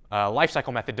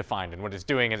lifecycle method defined. And what it's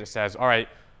doing is it says, all right,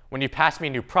 when you pass me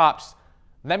new props,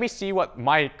 let me see what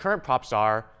my current props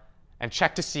are and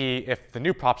check to see if the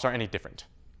new props are any different.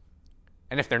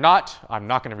 And if they're not, I'm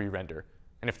not going to re-render.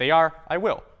 And if they are, I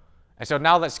will. And so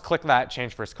now let's click that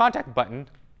change first contact button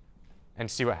and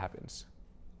see what happens.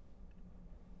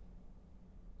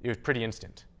 It was pretty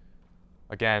instant.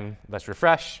 Again, let's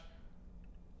refresh.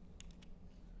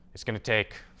 It's going to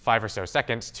take 5 or so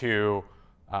seconds to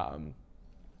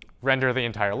render the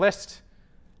entire list.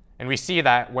 And we see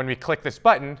that when we click this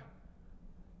button,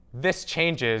 this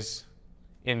changes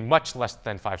in much less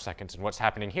than 5 seconds. And what's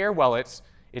happening here? Well, it's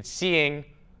seeing,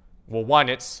 well, one,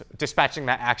 it's dispatching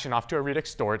that action off to a Redux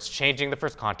store. It's changing the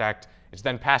first contact. It's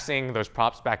then passing those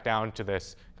props back down to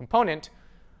this component.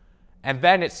 And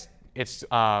then it's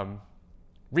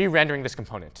re-rendering this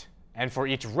component. And for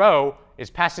each row, it's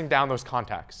passing down those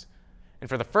contacts. And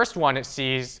for the first one, it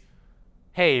sees,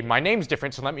 hey, my name's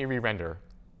different, so let me re-render.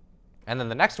 And then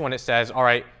the next one, it says, all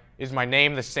right, is my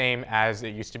name the same as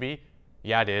it used to be?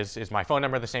 Yeah, it is. Is my phone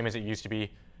number the same as it used to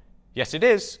be? Yes, it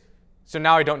is. So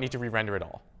now I don't need to re-render at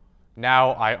all.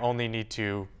 Now I only need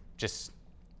to just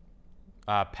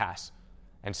pass.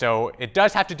 And so it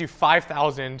does have to do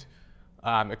 5,000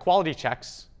 equality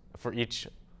checks for each,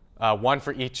 one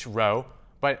for each row.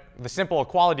 But the simple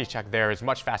equality check there is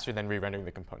much faster than re-rendering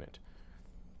the component.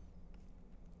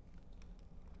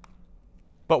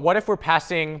 But what if we're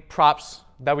passing props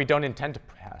that we don't intend to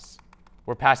pass?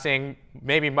 We're passing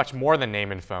maybe much more than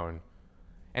name and phone.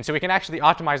 And so we can actually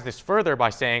optimize this further by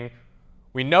saying,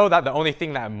 we know that the only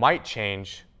thing that might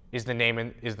change is the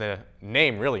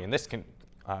name, really, in this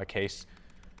case.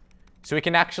 So we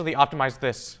can actually optimize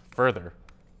this further.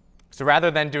 So rather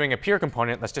than doing a peer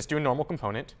component, let's just do a normal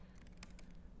component.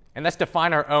 And let's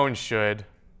define our own should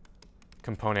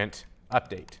component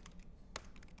update.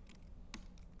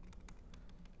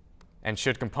 And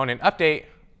should component update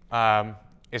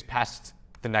is past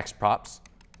the next props.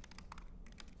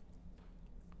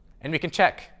 And we can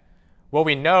check. Well,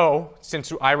 we know,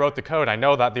 since I wrote the code, I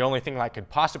know that the only thing that could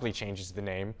possibly change is the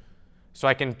name. So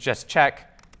I can just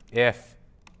check if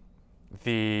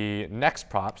the next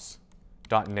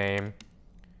props.name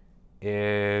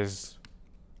is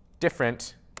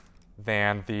different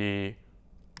than the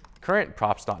current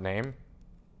props.name.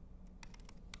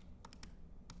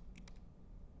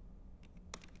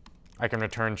 I can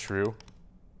return true.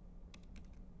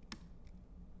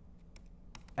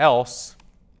 else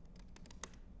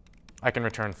I can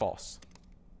return false.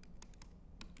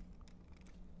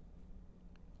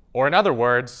 Or in other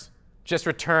words, just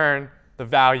return the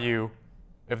value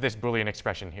of this Boolean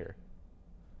expression here.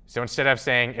 So instead of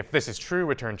saying if this is true,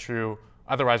 return true,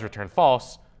 otherwise return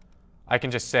false, I can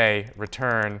just say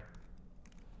return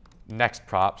next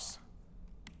props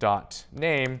dot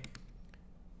name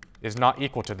is not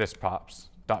equal to this props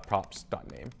dot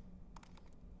name.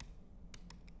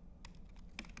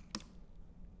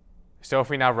 So if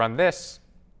we now run this,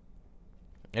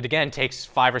 it again takes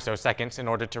 5 or so seconds in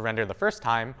order to render the first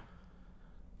time.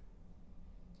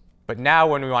 But now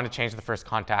when we want to change the first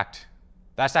contact,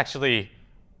 that's actually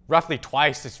roughly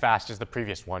twice as fast as the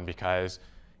previous one, because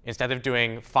instead of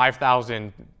doing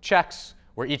 5,000 checks,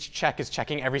 where each check is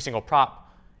checking every single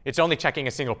prop, it's only checking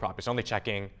a single prop. It's only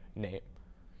checking name.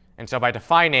 And so by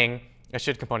defining a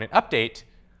should component update,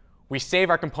 we save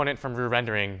our component from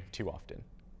re-rendering too often.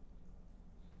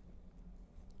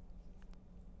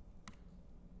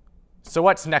 So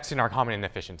what's next in our common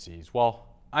inefficiencies? Well,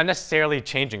 unnecessarily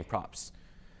changing props.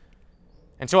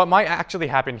 And so what might actually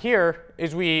happen here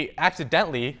is we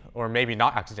accidentally, or maybe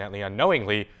not accidentally,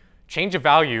 unknowingly, change a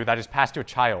value that is passed to a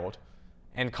child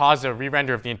and cause a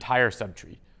re-render of the entire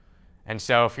subtree. And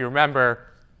so if you remember,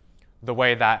 the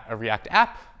way that a React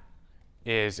app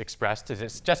is expressed is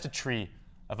it's just a tree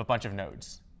of a bunch of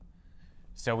nodes.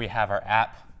 So we have our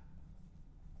app,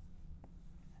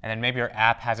 and then maybe our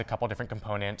app has a couple different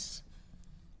components.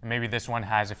 And maybe this one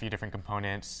has a few different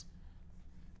components.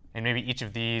 And maybe each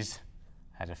of these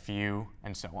has a few,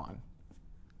 and so on.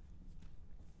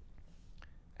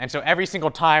 And so every single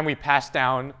time we pass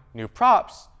down new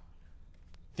props,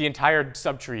 the entire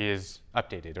subtree is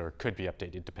updated, or could be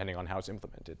updated, depending on how it's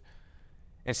implemented.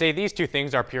 And say these two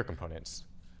things are pure components.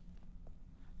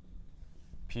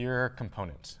 Pure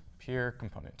component. Pure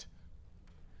component.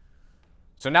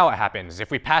 So now what happens?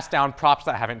 If we pass down props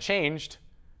that haven't changed,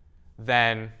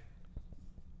 then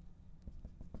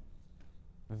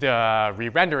the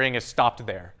re-rendering is stopped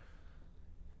there.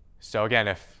 So again,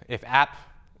 if app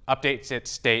updates its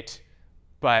state,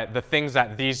 but the things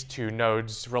that these two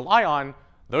nodes rely on,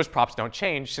 those props don't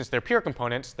change. Since they're pure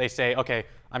components, they say, OK,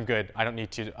 I'm good. I don't need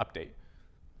to update.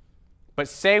 But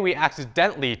say we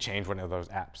accidentally change one of those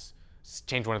apps,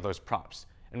 change one of those props,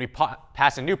 and we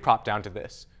pass a new prop down to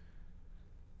this.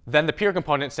 Then the pure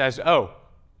component says, oh,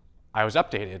 I was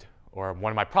updated, or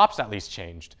one of my props at least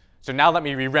changed. So now let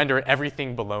me re-render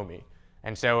everything below me.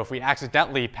 And so if we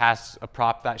accidentally pass a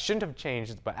prop that shouldn't have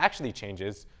changed but actually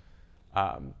changes,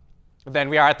 then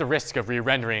we are at the risk of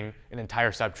re-rendering an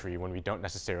entire subtree when we don't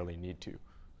necessarily need to.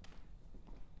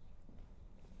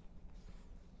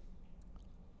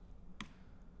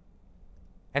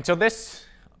 And so this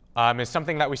is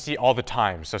something that we see all the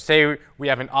time. So say we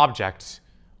have an object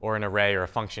or an array or a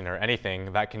function or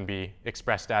anything that can be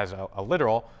expressed as a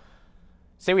literal.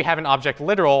 Say we have an object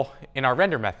literal in our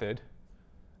render method.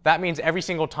 That means every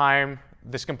single time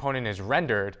this component is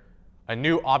rendered, a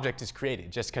new object is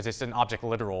created, just because it's an object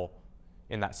literal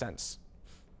in that sense.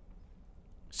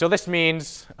 So this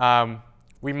means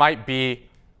we might be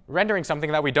rendering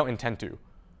something that we don't intend to.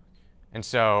 And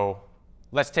so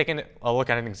let's take a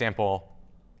look at an example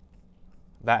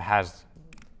that has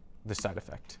this side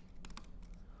effect.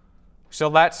 So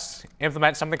let's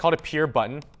implement something called a peer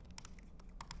button.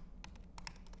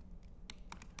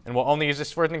 And we'll only use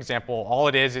this for an example. All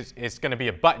it is it's going to be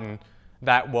a button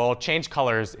that will change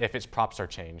colors if its props are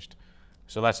changed.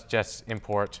 So let's just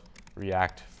import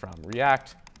React from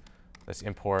React. Let's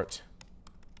import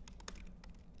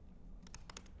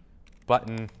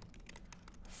button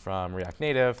from React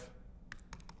Native.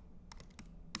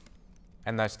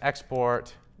 And let's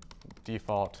export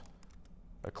default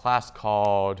a class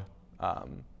called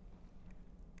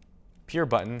peer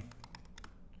button,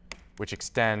 which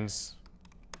extends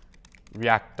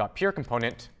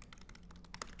React.peerComponent,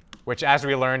 which, as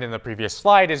we learned in the previous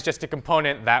slide, is just a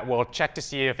component that will check to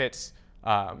see if its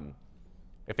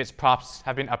props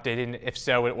have been updated, and if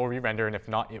so, it will re-render, and if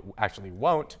not, it actually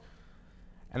won't.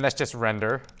 And let's just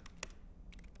render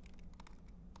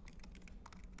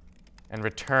and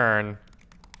return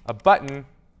a button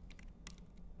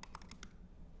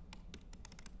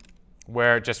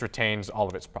where it just retains all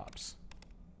of its props.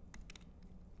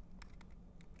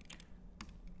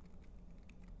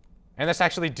 And let's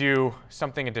actually do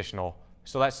something additional.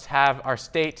 So let's have our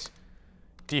state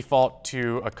default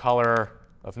to a color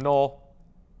of null.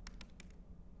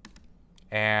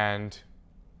 And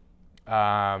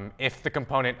if the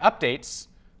component updates,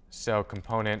 so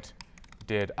component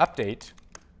did update,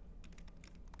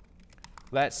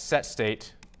 let's set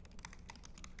state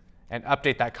and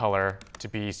update that color to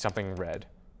be something red.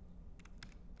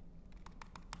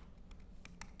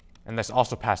 And let's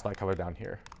also pass that color down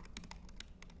here.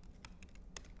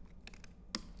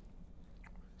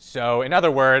 So in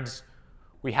other words,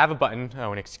 we have a button.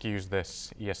 Oh, and excuse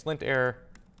this ESLint error.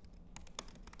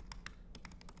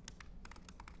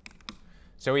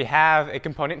 So we have a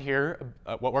component here,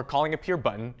 what we're calling a pure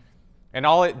button. And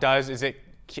all it does is it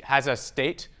has a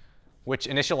state which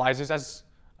initializes as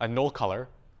a null color.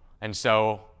 And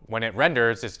so when it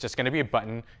renders, it's just going to be a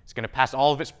button. It's going to pass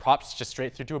all of its props just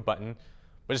straight through to a button.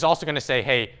 But it's also going to say,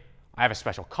 hey, I have a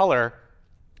special color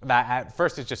that at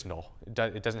first is just null.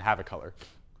 It doesn't have a color.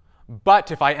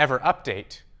 But if I ever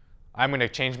update, I'm going to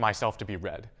change myself to be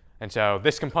red. And so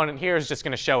this component here is just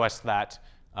going to show us that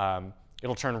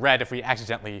it'll turn red if we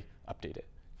accidentally update it.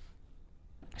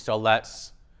 So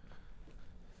let's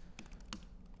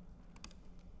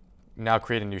now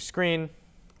create a new screen.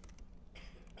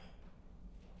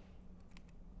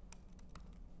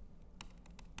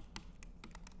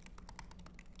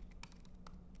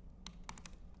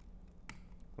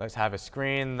 Let's have a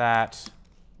screen that,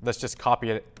 let's just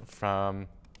copy it from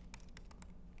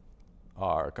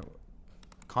our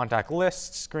contact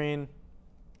list screen.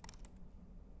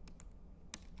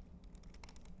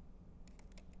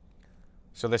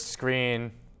 So this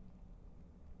screen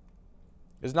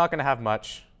is not going to have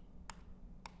much.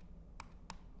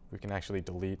 We can actually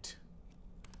delete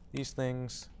these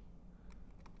things.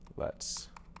 Let's,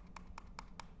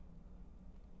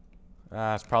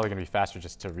 it's probably going to be faster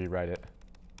just to rewrite it.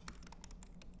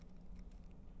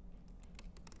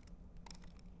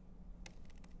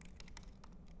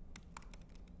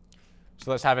 So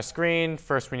let's have a screen.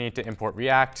 First, we need to import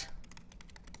React.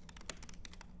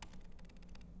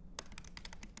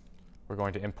 We're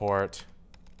going to import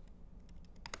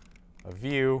a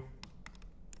view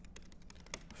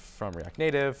from React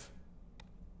Native.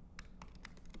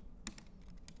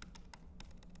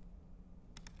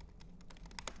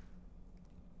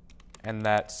 And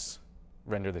let's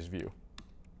render this view.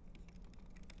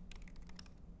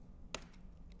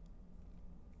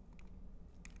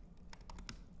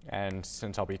 And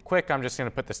since I'll be quick, I'm just going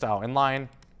to put the style inline.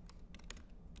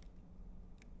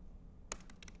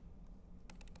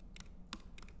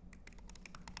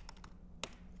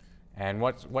 And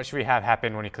what should we have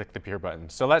happen when we click the pure button?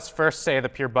 So let's first say the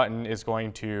pure button is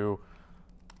going to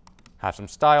have some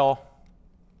style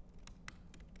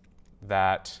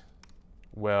that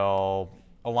will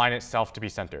align itself to be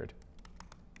centered.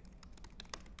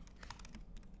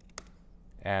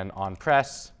 And on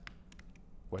press,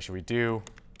 what should we do?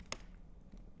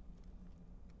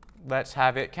 Let's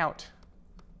have it count.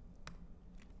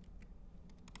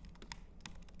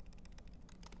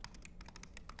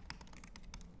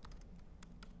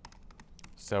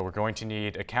 So we're going to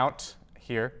need a count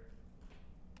here.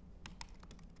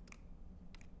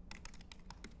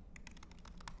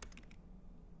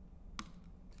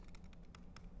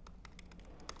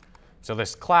 So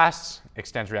this class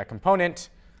extends React component.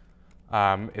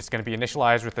 It's going to be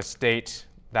initialized with a state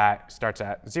that starts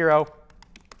at 0.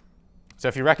 So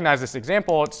if you recognize this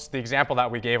example, it's the example that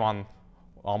we gave on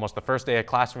almost the first day of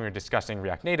class when we were discussing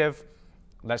React Native.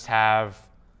 Let's have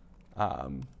a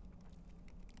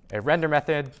render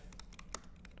method,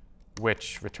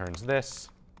 which returns this.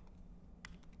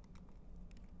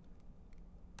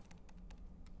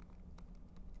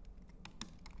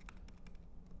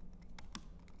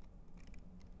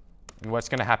 And what's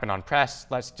going to happen on press,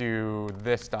 let's do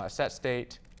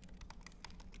this.setState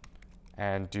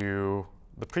and do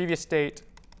the previous state,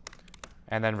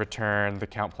 and then return the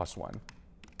count plus 1.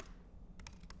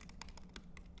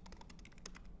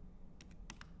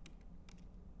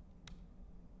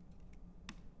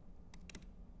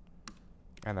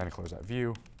 And then close that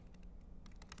view.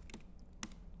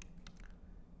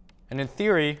 And in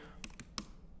theory,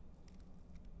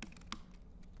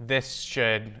 this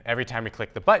should, every time we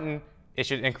click the button, it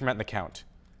should increment the count.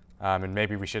 And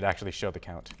maybe we should actually show the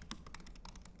count.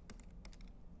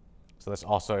 So let's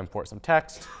also import some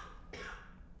text.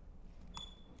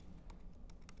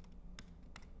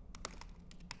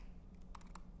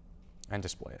 And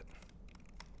display it.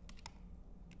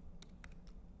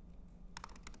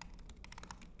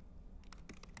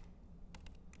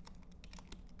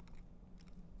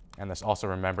 And let's also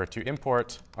remember to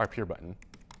import our pure button.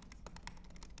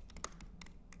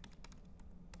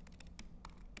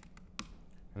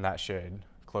 And that should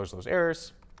close those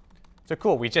errors. So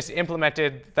cool, we just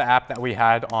implemented the app that we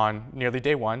had on nearly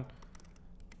day 1.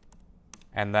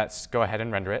 And let's go ahead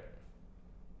and render it.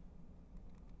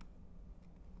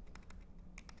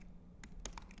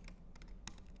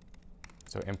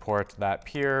 So import that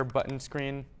pure button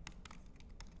screen.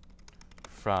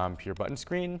 from peer button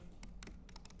screen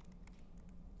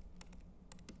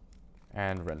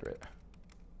and render it.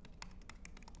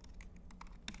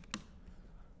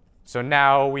 So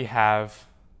now we have,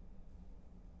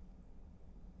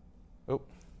 we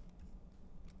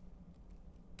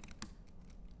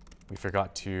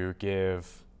forgot to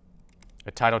give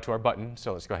a title to our button,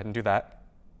 so let's go ahead and do that.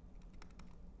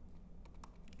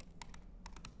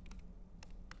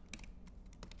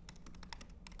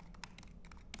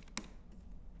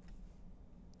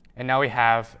 And now we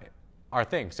have our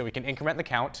thing. So we can increment the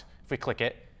count if we click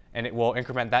it, and it will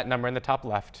increment that number in the top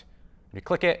left. We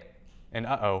click it, and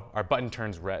uh-oh, our button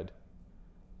turns red.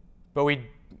 But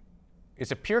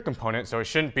it's a peer component, so it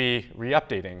shouldn't be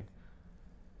re-updating.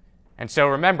 And so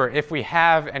remember, if we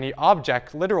have any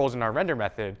object literals in our render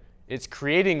method, it's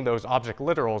creating those object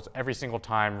literals every single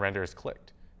time render is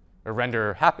clicked, or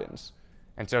render happens.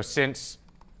 And so since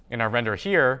in our render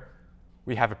here,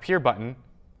 we have a peer button,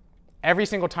 every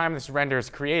single time this render is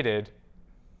created,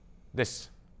 this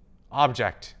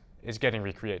object is getting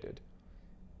recreated.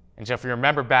 And so if we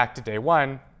remember back to day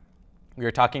one, we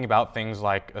were talking about things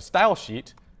like a style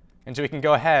sheet. And so we can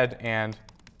go ahead and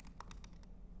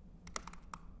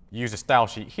use a style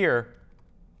sheet here,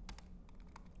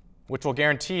 which will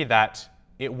guarantee that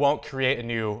it won't create a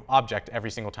new object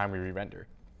every single time we re-render.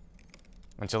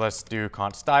 And so let's do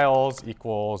const styles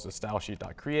equals a style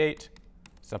sheet.create,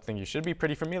 something you should be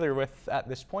pretty familiar with at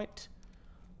this point.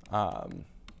 And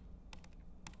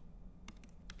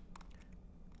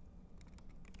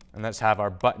let's have our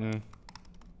button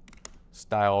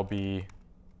style be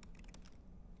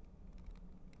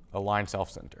align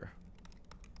self-center.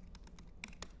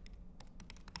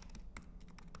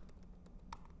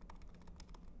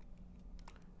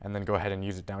 And then go ahead and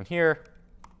use it down here.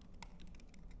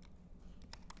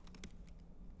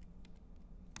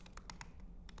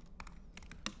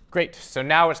 Great. So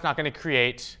now it's not going to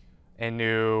create a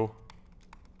new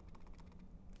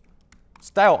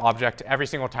style object every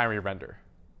single time we render.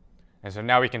 And so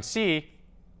now we can see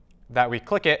that we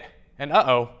click it, and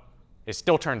uh-oh, it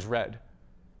still turns red.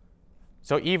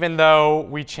 So even though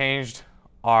we changed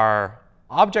our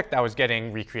object that was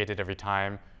getting recreated every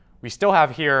time, we still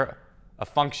have here a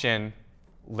function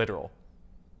literal.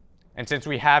 And since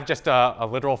we have just a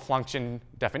literal function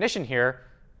definition here,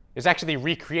 it's actually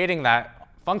recreating that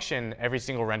function every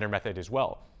single render method as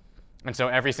well. And so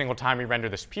every single time we render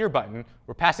this peer button,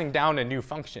 we're passing down a new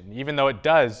function. Even though it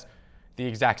does the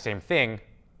exact same thing,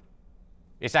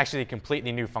 it's actually a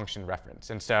completely new function reference.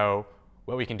 And so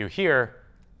what we can do here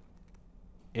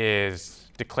is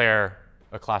declare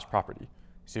a class property.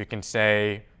 So you can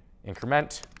say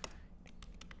increment,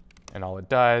 and all it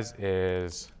does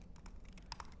is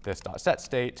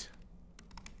this.setState,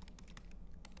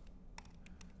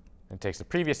 and takes the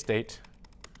previous state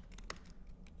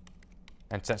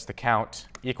and sets the count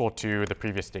equal to the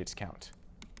previous state's count,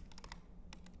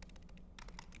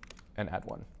 and add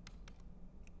 1.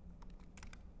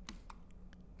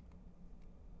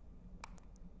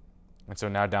 And so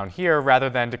now down here, rather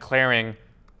than declaring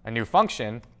a new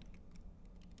function,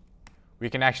 we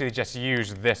can actually just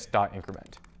use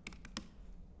this.increment.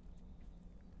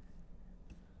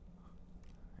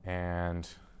 And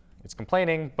it's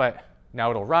complaining, but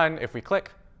now it'll run. If we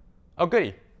click, oh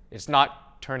goody, it's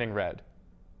not turning red.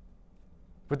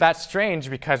 But that's strange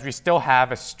because we still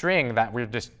have a string that we're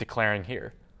just declaring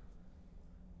here.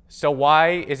 So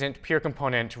why isn't peer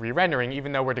component re-rendering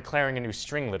even though we're declaring a new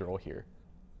string literal here?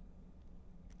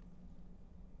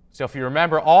 So if you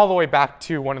remember all the way back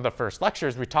to one of the first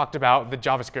lectures, we talked about the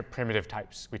JavaScript primitive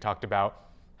types. We talked about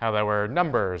how there were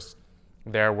numbers,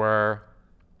 there were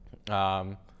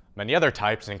many other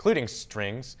types, including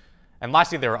strings, and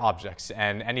lastly there were objects.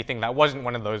 And anything that wasn't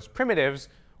one of those primitives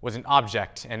was an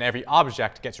object, and every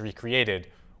object gets recreated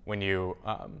when you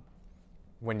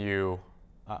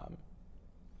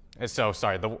so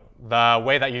sorry, the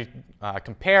way that you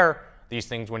compare these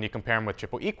things when you compare them with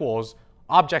triple equals,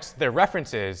 objects, their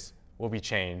references will be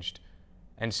changed.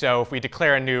 And so if we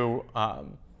declare a new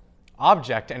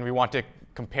object and we want to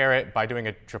compare it by doing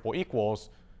a triple equals,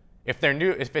 if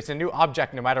it's a new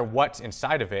object, no matter what's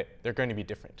inside of it, they're going to be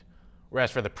different.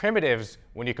 Whereas for the primitives,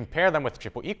 when you compare them with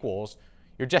triple equals,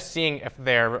 you're just seeing if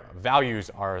their values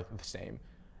are the same.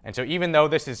 And so even though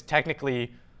this is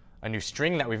technically a new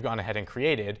string that we've gone ahead and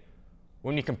created,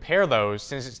 when you compare those,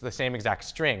 since it's the same exact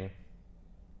string,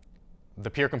 the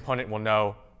peer component will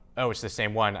know, oh, it's the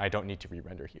same one, I don't need to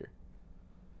re-render here.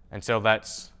 And so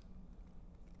let's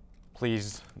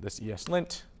please this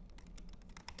ESLint.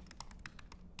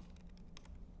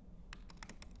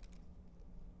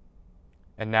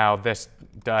 And now this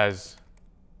does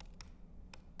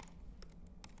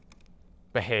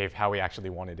behave how we actually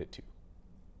wanted it to.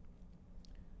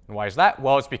 And why is that?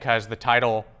 Well, it's because the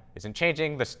title isn't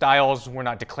changing. The styles we're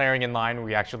not declaring in line.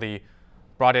 We actually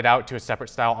brought it out to a separate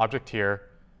style object here.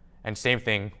 And same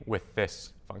thing with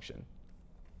this function.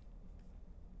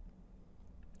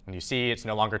 And you see it's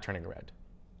no longer turning red.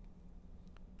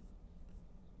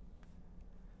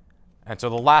 And so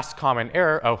the last common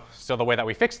error, so the way that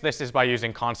we fix this is by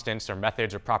using constants or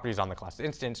methods or properties on the class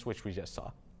instance, which we just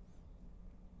saw.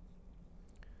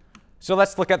 So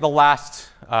let's look at the last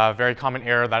very common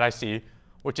error that I see,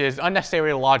 which is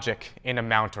unnecessary logic in a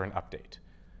mount or an update.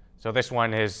 So this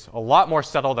one is a lot more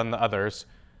subtle than the others.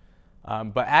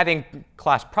 But adding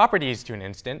class properties to an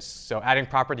instance, so adding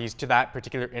properties to that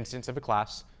particular instance of a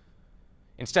class,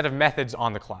 instead of methods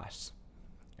on the class.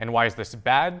 And why is this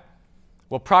bad?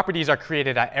 Well, properties are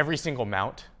created at every single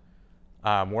mount,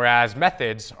 whereas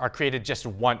methods are created just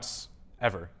once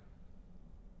ever.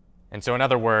 And so in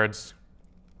other words,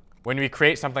 when we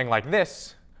create something like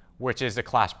this, which is a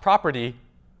class property,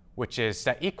 which is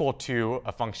set equal to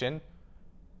a function,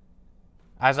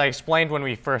 as I explained when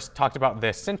we first talked about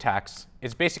this syntax,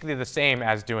 it's basically the same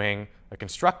as doing a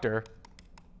constructor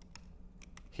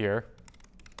here.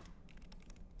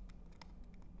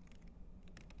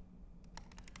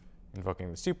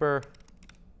 Invoking the super,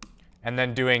 and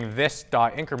then doing this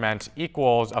dot increment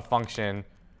equals a function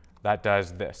that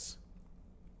does this.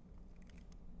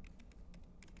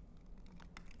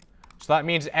 So that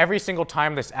means every single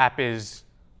time this app is,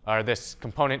 or this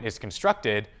component is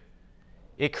constructed,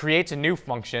 it creates a new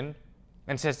function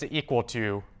and sets to equal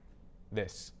to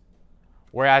this.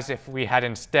 Whereas if we had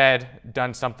instead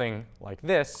done something like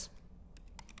this,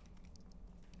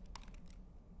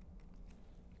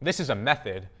 this is a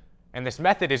method, and this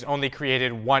method is only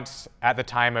created once at the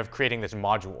time of creating this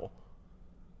module.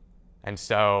 And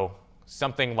so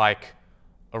something like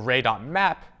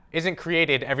array.map isn't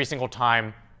created every single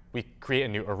time we create a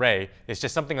new array. It's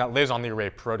just something that lives on the array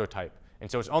prototype.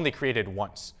 And so it's only created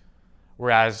once.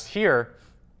 Whereas here,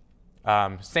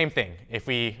 same thing. If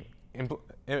we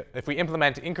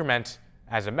implement increment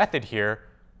as a method here,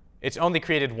 it's only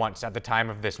created once at the time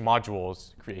of this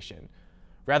module's creation,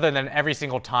 rather than every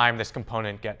single time this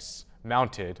component gets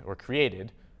mounted or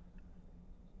created,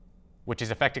 which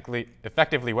is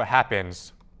effectively what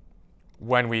happens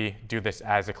when we do this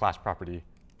as a class property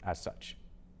as such.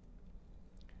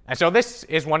 And so this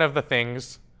is one of the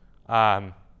things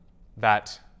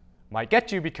that might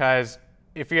get you, because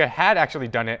if you had actually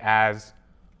done it as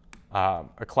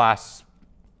a class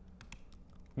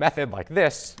method like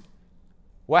this,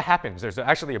 what happens? There's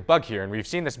actually a bug here, and we've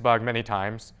seen this bug many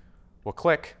times. We'll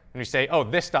click, and we say, oh,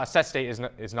 this .setState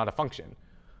is not a function.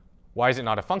 Why is it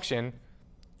not a function?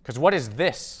 Because what is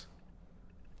this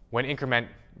when increment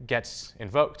gets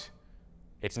invoked?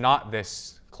 It's not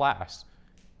this class.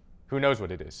 Who knows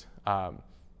what it is?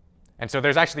 And so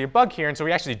there's actually a bug here, and so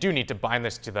we actually do need to bind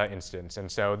this to the instance. And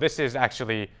so this is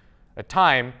actually a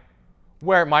time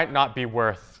where it might not be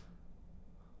worth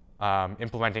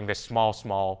implementing this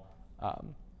small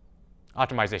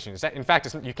optimization. In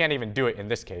fact, you can't even do it in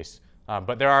this case.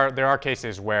 But there are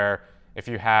cases where if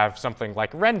you have something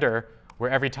like render, where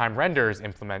every time render is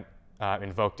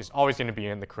invoked is always going to be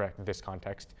in the correct this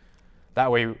context.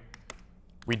 That way,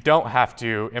 we don't have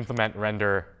to implement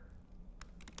render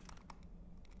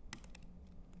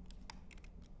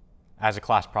as a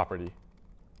class property.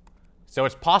 So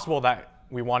it's possible that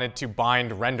we wanted to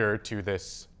bind render to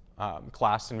this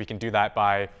class, and we can do that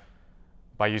by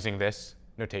using this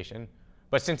notation.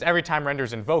 But since every time render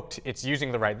is invoked, it's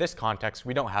using the right this context,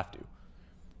 we don't have to.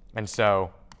 And so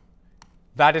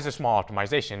that is a small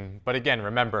optimization. But again,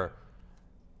 remember,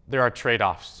 there are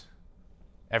trade-offs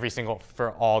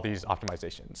for all these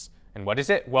optimizations. And what is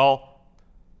it? Well,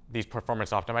 these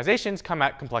performance optimizations come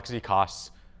at complexity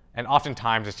costs. And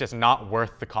oftentimes, it's just not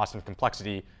worth the cost and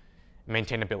complexity and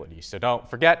maintainability. So don't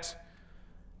forget,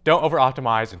 don't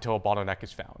over-optimize until a bottleneck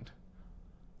is found.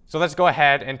 So let's go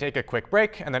ahead and take a quick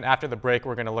break. And then after the break,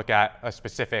 we're going to look at a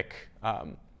specific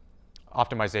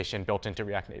optimization built into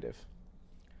React Native.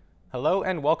 Hello,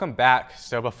 and welcome back.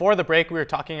 So before the break, we were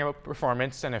talking about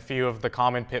performance and a few of the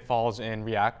common pitfalls in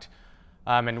React.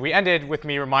 And we ended with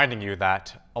me reminding you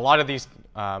that a lot of these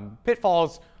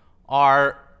pitfalls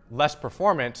are less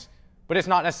performant, but it's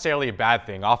not necessarily a bad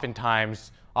thing.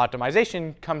 Oftentimes,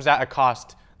 optimization comes at a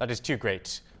cost that is too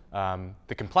great.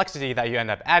 The complexity that you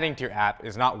end up adding to your app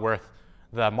is not worth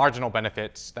the marginal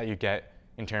benefits that you get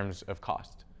in terms of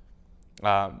cost.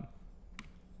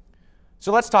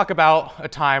 So let's talk about a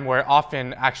time where it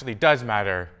often actually does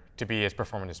matter to be as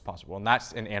performant as possible, and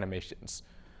that's in animations.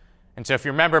 And so if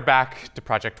you remember back to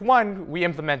project 1, we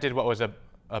implemented what was a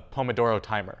a Pomodoro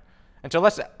timer. And so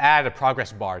let's add a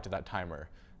progress bar to that timer.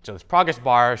 So this progress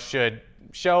bar should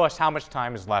show us how much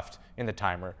time is left in the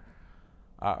timer.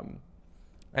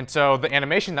 And so the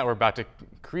animation that we're about to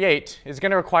create is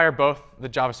going to require both the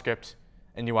JavaScript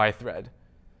and UI thread.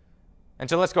 And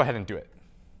so let's go ahead and do it.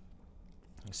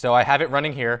 So I have it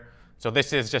running here. So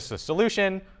this is just a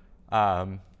solution.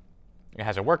 It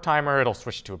has a work timer. It'll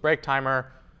switch to a break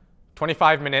timer.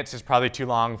 25 minutes is probably too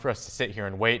long for us to sit here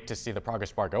and wait to see the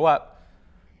progress bar go up.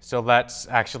 So let's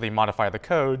actually modify the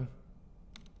code.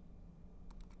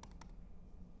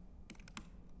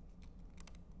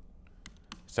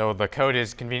 So the code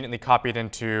is conveniently copied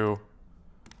into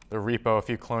the repo if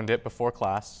you cloned it before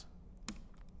class.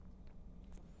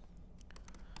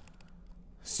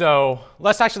 So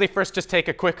let's actually first just take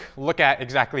a quick look at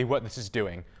exactly what this is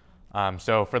doing.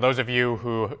 So for those of you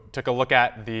who took a look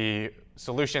at the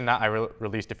solution that I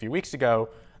released a few weeks ago,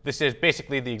 this is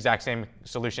basically the exact same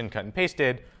solution cut and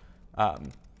pasted. But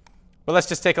let's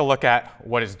just take a look at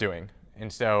what it's doing.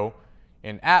 And so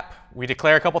in app, we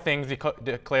declare a couple things. We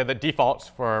declare the defaults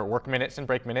for work minutes and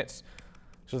break minutes.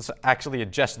 So let's actually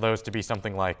adjust those to be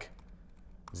something like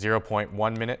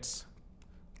 0.1 minutes.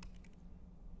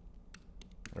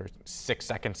 Or 6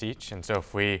 seconds each. And so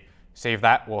if we save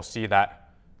that, we'll see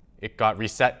that it got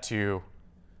reset to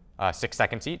 6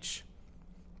 seconds each.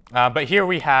 But here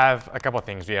we have a couple of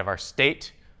things. We have our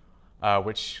state,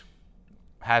 which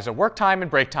has a work time and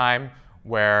break time,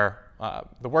 where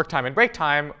the work time and break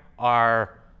time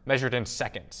are measured in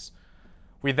seconds.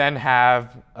 We then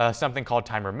have something called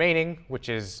time remaining, which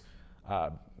is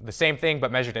the same thing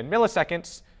but measured in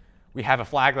milliseconds. We have a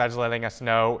flag that is letting us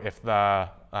know if the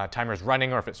timer is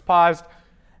running or if it's paused.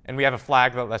 And we have a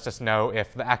flag that lets us know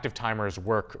if the active timer is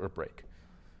work or break.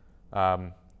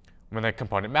 When the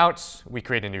component mounts, we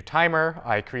create a new timer.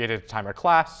 I created a timer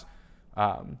class,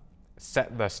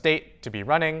 set the state to be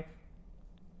running.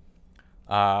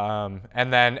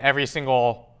 And then every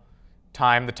single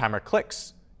time the timer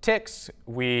ticks,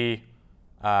 we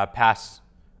pass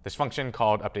this function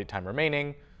called update time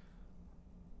remaining,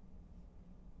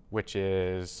 which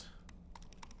is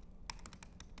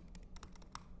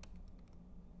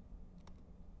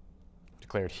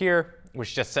declared here,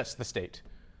 which just sets the state.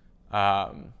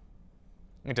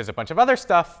 It does a bunch of other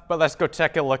stuff, but let's go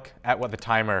take a look at what the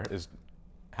timer is,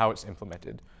 how it's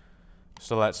implemented.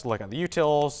 So let's look at the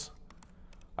utils.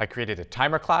 I created a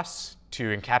timer class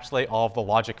to encapsulate all of the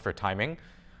logic for timing.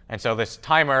 And so this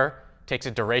timer takes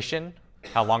a duration,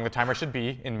 how long the timer should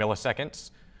be in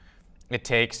milliseconds. It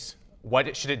takes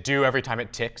what should it do every time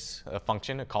it ticks, a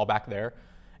function, a callback there,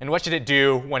 and what should it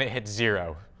do when it hits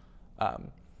 0.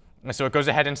 And so it goes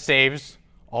ahead and saves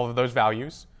all of those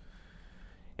values.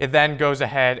 It then goes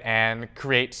ahead and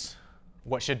creates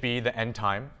what should be the end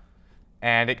time,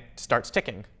 and it starts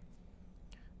ticking.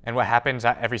 And what happens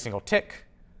at every single tick?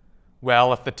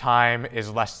 Well, if the time is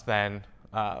less than,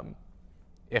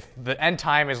 if the end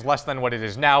time is less than what it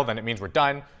is now, then it means we're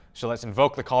done. So let's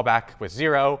invoke the callback with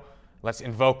 0. Let's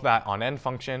invoke that onEnd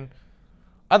function.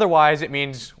 Otherwise, it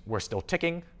means we're still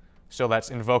ticking. So let's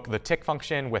invoke the tick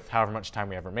function with however much time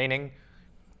we have remaining.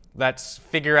 Let's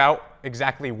figure out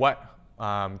exactly what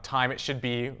time it should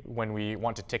be when we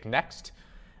want to tick next.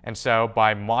 And so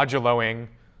by moduloing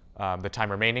the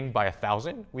time remaining by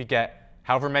 1,000, we get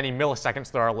however many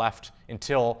milliseconds there are left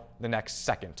until the next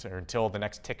second, or until the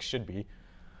next tick should be.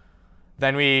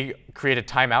 Then we create a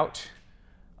timeout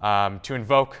to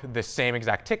invoke the same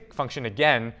exact tick function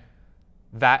again,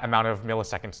 that amount of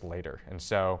milliseconds later. And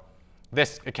so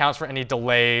this accounts for any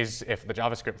delays if the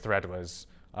JavaScript thread was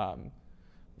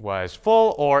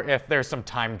full, or if there's some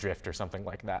time drift or something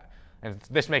like that. And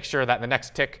this makes sure that the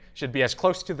next tick should be as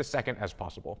close to the second as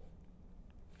possible.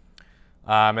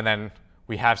 And then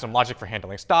we have some logic for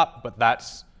handling stop, but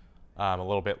that's a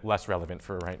little bit less relevant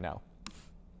for right now.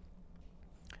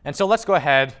 And so let's go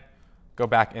ahead, go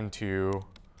back into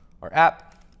our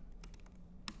app,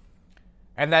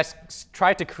 and let's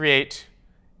try to create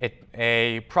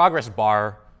a progress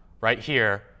bar right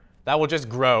here that will just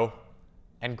grow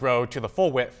and grow to the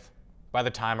full width by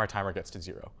the time our timer gets to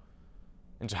 0.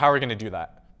 And so how are we going to do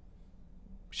that?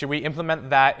 Should we implement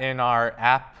that in our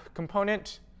app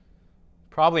component?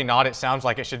 Probably not. It sounds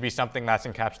like it should be something that's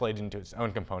encapsulated into its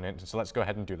own component. So let's go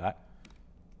ahead and do that.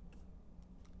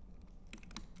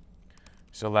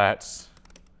 So let's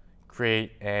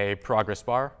create a progress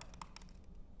bar.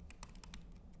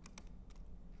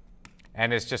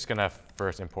 And it's just going to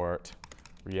first import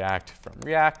React from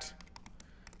React,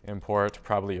 import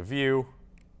probably a view,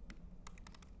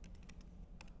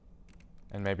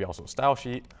 and maybe also a style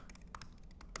sheet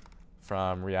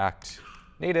from React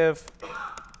Native.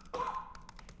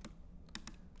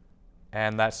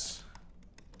 And that's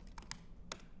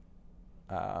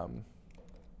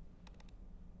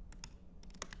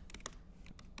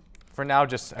for now,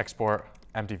 just export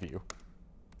empty view.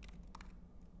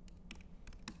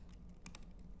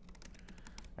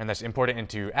 And let's import it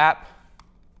into app.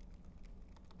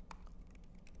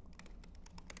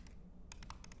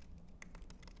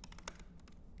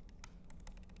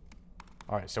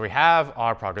 All right, so we have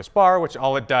our progress bar, which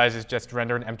all it does is just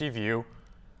render an empty view.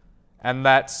 And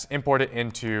let's import it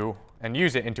into and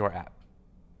use it into our app.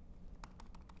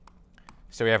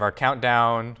 So we have our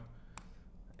countdown,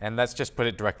 and let's just put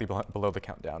it directly below the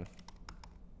countdown.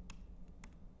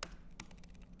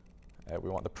 We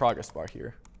want the progress bar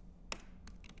here.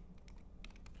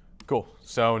 Cool.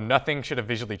 So nothing should have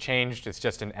visually changed. It's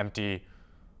just an empty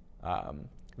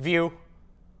view.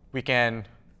 We can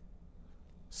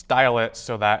style it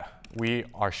so that we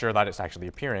are sure that it's actually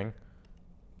appearing.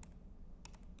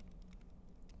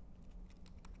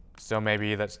 So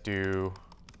maybe let's do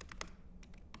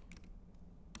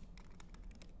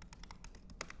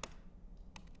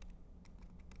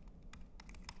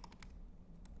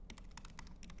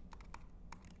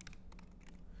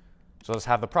so let's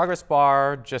have the progress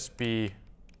bar just be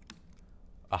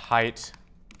a height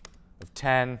of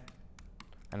 10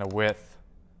 and a width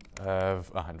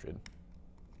of 100.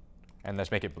 And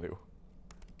let's make it blue.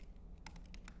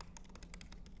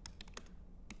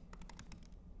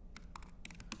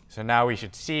 So now we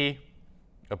should see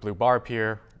a blue bar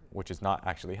appear, which is not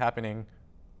actually happening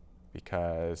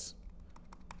because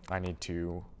I need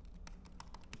to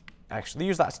actually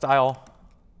use that style.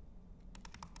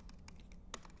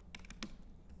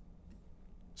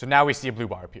 So now we see a blue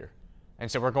bar appear. And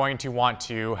so we're going to want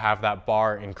to have that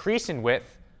bar increase in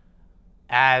width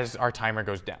as our timer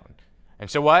goes down. And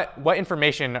so what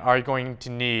information are you going to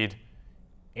need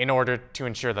in order to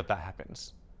ensure that that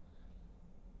happens?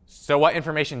 So what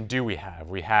information do we have?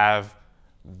 We have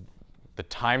the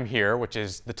time here, which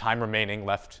is the time remaining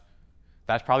left.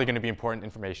 That's probably going to be important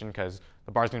information because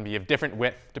the bar is going to be of different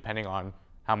width depending on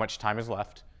how much time is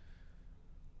left.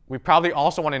 We probably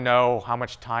also want to know how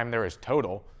much time there is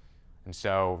total. And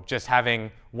so just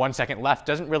having 1 second left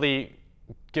doesn't really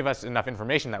give us enough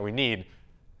information that we need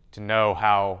to know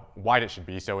how wide it should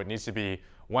be. So it needs to be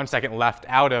 1 second left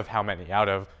out of how many? Out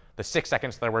of the 6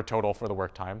 seconds that were total for the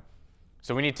work time.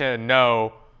 So we need to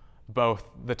know both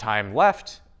the time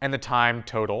left and the time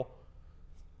total.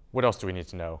 What else do we need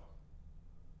to know?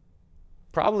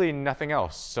 Probably nothing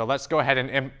else. So let's go ahead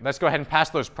and pass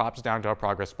those props down to our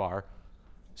progress bar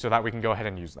so that we can go ahead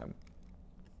and use them.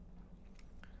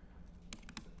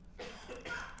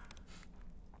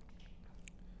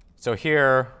 So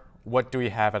here, what do we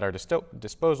have at our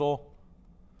disposal?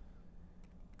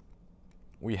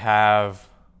 We have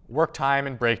work time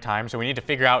and break time. So we need to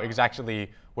figure out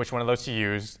exactly which one of those to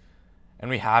use.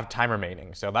 And we have time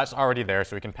remaining. So that's already there.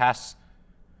 So we can pass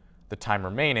the time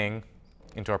remaining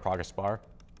into our progress bar.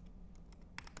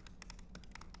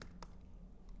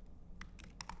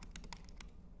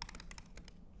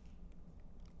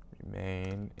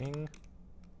 Remaining.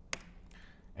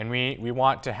 And we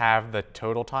want to have the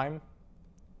total time.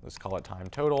 Let's call it time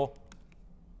total.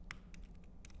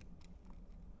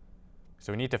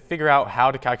 So we need to figure out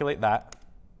how to calculate that.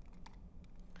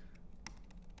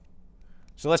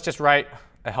 So let's just write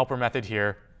a helper method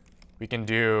here. We can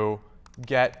do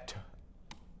get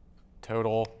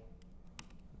total,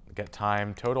 get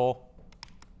time total.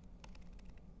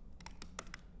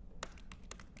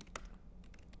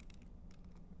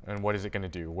 And what is it going to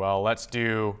do? Well, let's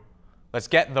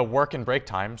get the work and break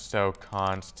time. So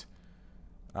const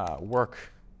work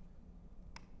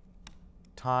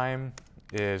time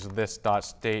is this dot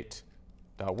state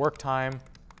dot work time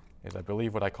is, I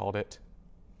believe, what I called it.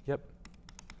 Yep.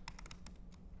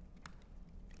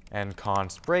 And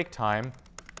const break time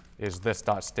is this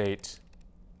dot state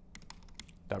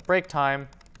dot break time.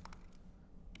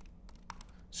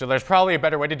 So there's probably a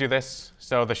better way to do this.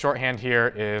 So the shorthand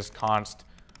here is const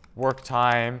work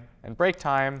time and break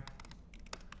time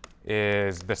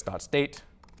is this dot state,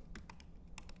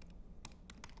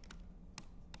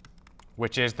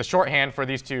 which is the shorthand for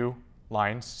these two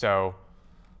lines. So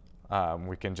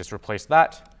we can just replace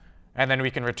that. And then we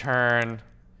can return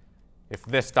if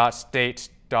this dot state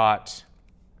dot,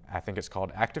 I think it's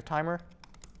called active timer.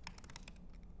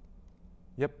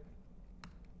 Yep.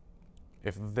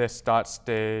 If this dot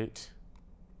state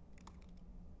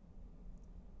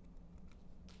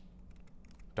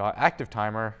dot active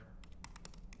timer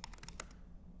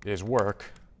is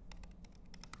work,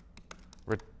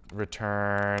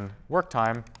 return work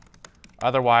time,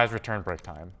 otherwise return break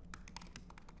time.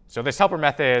 So this helper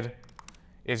method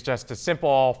is just a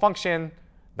simple function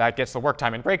that gets the work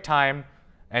time and break time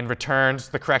and returns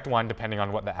the correct one depending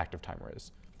on what the active timer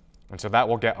is. And so that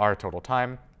will get our total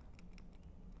time.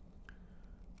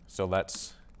 So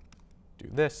let's do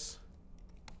this.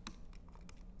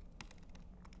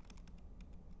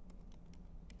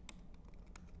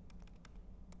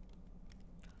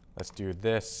 Let's do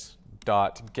this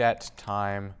dot get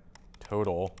time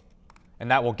total, and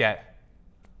that will get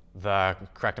the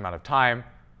correct amount of time.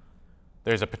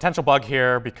 There's a potential bug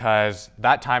here because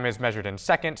that time is measured in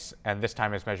seconds and this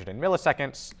time is measured in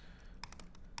milliseconds.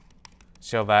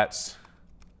 So let's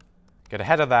get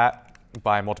ahead of that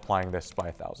by multiplying this by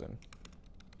 1,000.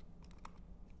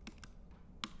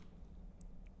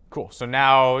 Cool. So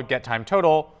now get time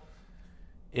total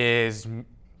is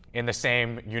in the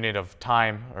same unit of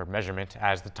time or measurement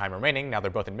as the time remaining. Now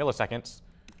they're both in milliseconds.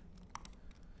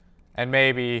 And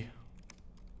maybe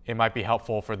it might be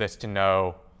helpful for this to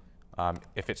know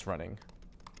if it's running.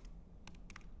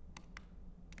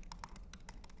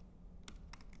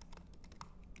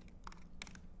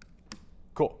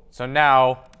 Cool. So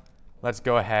now let's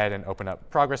go ahead and open up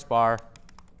progress bar.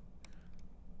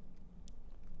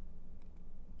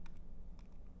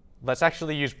 Let's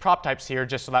actually use prop types here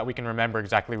just so that we can remember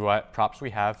exactly what props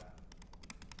we have.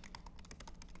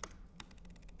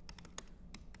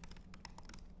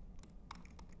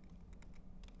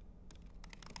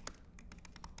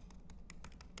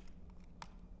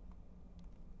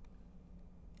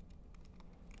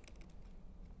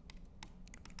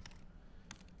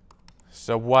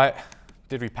 So what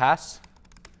did we pass?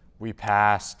 We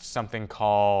passed something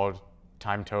called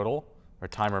time total, or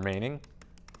time remaining,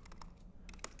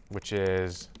 which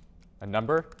is a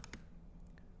number.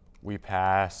 We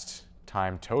passed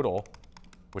time total,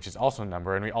 which is also a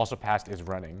number. And we also passed is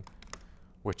running,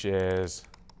 which is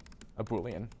a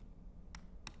Boolean.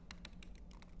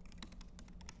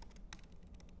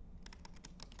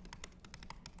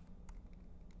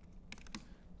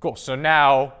 Cool. So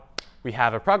now we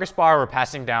have a progress bar. We're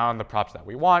passing down the props that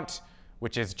we want,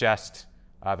 which is just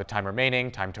the time remaining,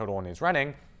 time total, and is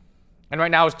running. And right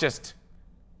now it's just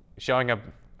showing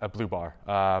a blue bar.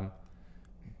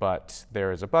 But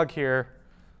there is a bug here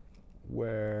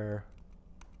where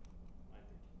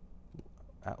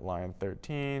at line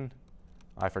 13,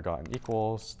 I forgot an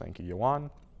equals. Thank you, Yuan.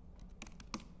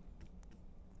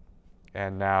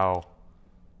 And now,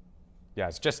 yeah,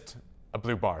 it's just a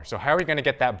blue bar. So how are we going to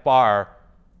get that bar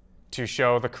to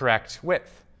show the correct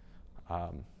width?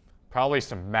 Probably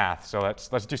some math. So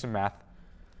let's do some math.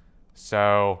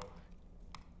 So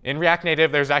in React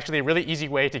Native, there's actually a really easy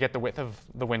way to get the width of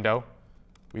the window.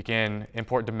 We can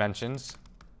import dimensions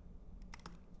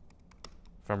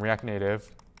from React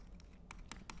Native.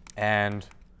 And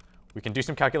we can do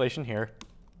some calculation here.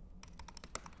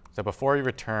 So before we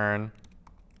return,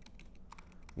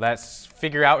 let's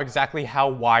figure out exactly how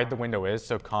wide the window is.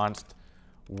 So const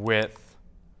width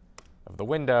of the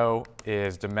window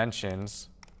is dimensions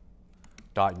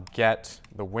dot get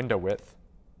the window width.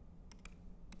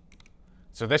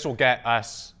 So this will get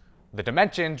us the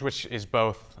dimensions, which is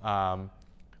both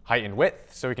height and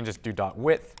width. So we can just do dot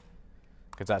width,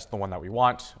 because that's the one that we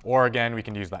want. Or again, we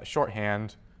can use that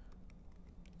shorthand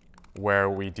where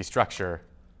we destructure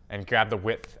and grab the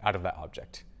width out of that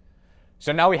object.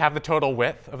 So now we have the total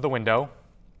width of the window.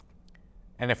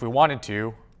 And if we wanted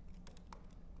to,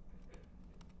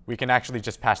 we can actually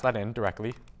just pass that in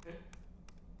directly.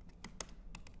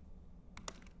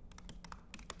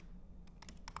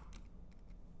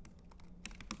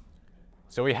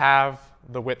 So we have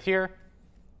the width here.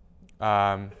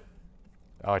 Oh,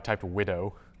 I typed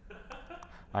widow.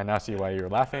 I now see why you're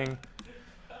laughing.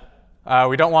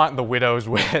 We don't want the widow's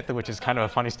width, which is kind of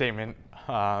a funny statement.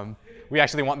 We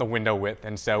actually want the window width,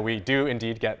 and so we do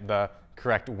indeed get the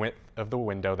correct width of the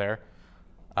window there.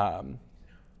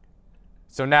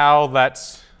 So now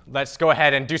let's go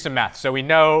ahead and do some math. So we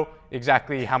know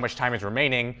exactly how much time is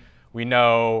remaining. We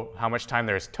know how much time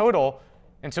there is total.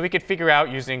 And so we could figure out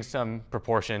using some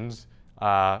proportions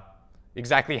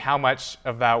exactly how much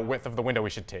of that width of the window we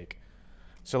should take.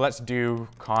 So let's do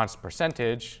const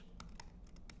percentage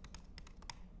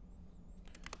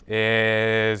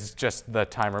is just the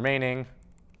time remaining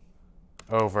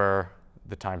over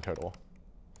the time total.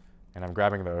 And I'm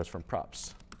grabbing those from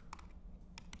props.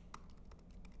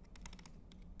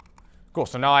 Cool,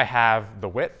 so now I have the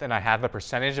width, and I have the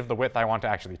percentage of the width I want to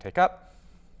actually take up.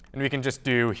 And we can just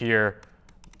do here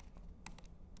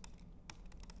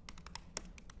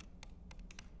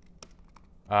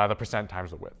the percent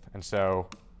times the width. And so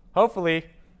hopefully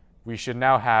we should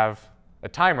now have a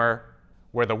timer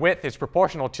where the width is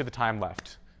proportional to the time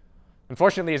left.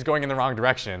 unfortunately, is going in the wrong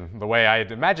direction. The way I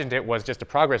had imagined it was just a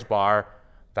progress bar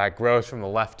that grows from the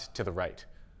left to the right.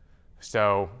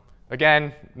 So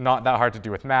again, not that hard to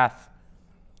do with math.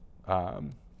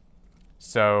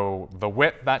 So the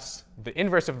width, that's the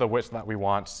inverse of the width that we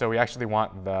want. So we actually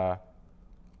want the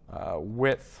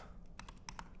width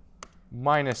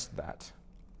minus that.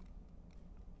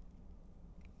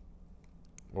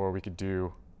 Or we could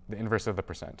do the inverse of the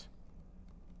percent.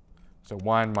 So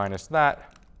 1 minus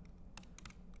that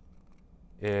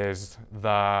is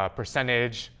the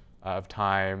percentage of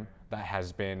time that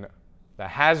has been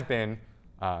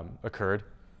occurred.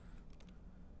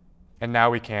 And now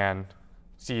we can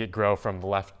see it grow from the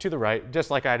left to the right,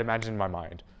 just like I'd imagined in my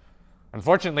mind.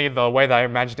 Unfortunately, the way that I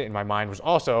imagined it in my mind was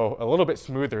also a little bit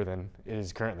smoother than it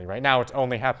is currently. Right now, it's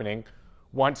only happening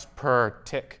once per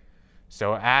tick.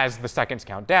 So as the seconds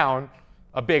count down,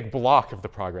 a big block of the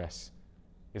progress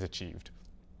is achieved.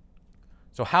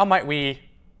 So how might we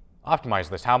optimize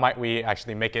this? How might we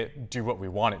actually make it do what we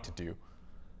want it to do?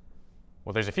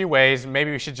 Well, there's a few ways.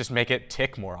 Maybe we should just make it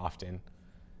tick more often.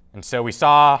 And so we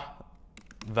saw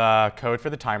the code for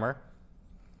the timer.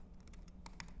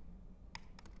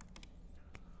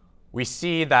 We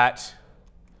see that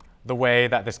the way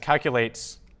that this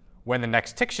calculates when the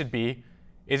next tick should be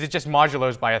is it just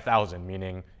modulos by 1,000,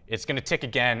 meaning it's going to tick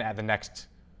again at the next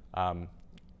 1,000,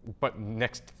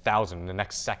 the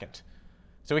next second.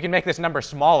 So we can make this number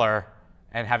smaller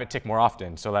and have it tick more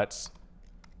often. So let's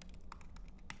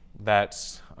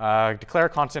declare a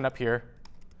constant up here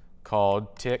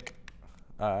called tick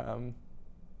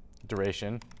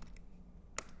duration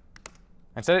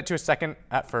and set it to a second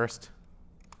at first.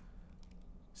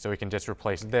 So we can just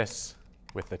replace this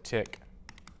with the tick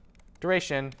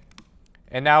duration.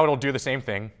 And now it'll do the same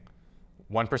thing,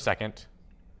 1 per second.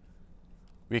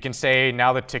 We can say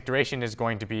now the tick duration is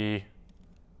going to be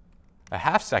a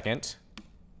half second.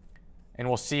 And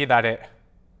we'll see that it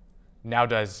now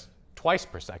does twice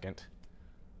per second.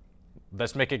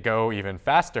 Let's make it go even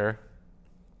faster.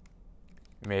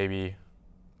 Maybe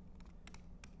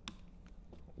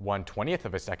 1/20th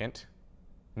of a second.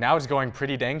 Now it's going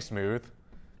pretty dang smooth.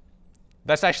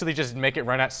 Let's actually just make it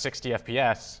run at 60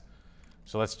 FPS.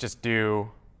 So let's just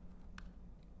do,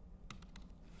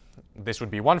 this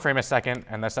would be 1 frame a second,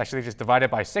 and let's actually just divide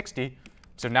it by 60.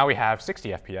 So now we have 60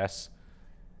 FPS.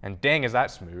 And dang, is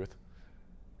that smooth.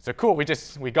 So cool,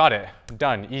 we got it,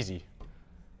 done, easy.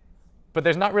 But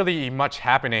there's not really much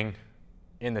happening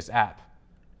in this app.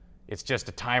 It's just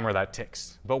a timer that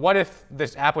ticks. But what if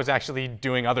this app was actually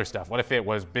doing other stuff? What if it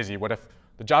was busy? What if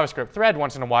the JavaScript thread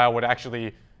once in a while would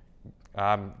actually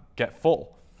get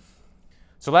full?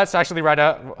 So let's actually write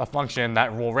a function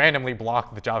that will randomly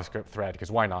block the JavaScript thread,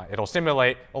 because why not? It'll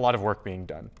simulate a lot of work being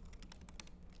done.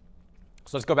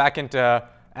 So let's go back into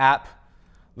app.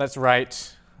 Let's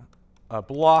write a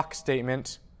block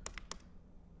statement.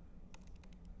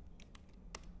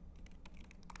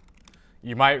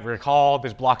 You might recall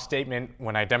this block statement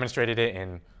when I demonstrated it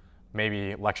in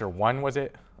maybe lecture 1, was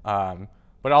it?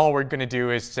 But all we're going to do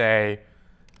is say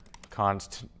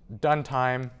const done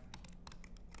time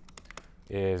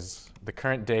is the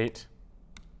current date.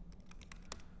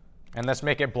 And let's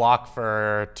make it block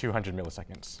for 200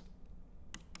 milliseconds.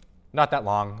 Not that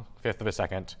long, 1/5 of a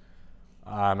second.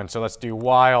 And so let's do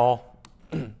while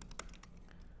the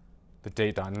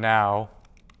date.now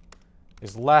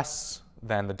is less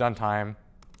than the done time.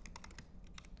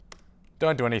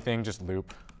 Don't do anything, just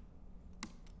loop.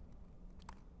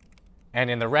 And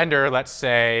in the render, let's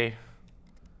say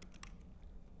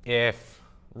if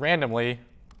randomly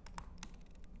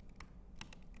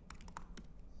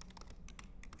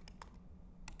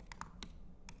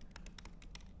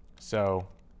so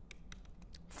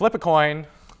flip a coin.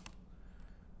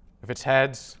 If it's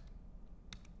heads,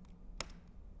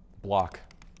 block.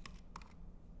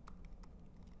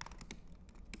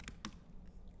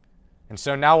 And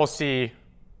so now we'll see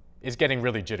it's getting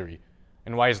really jittery.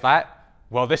 And why is that?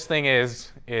 Well, this thing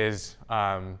is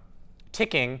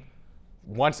ticking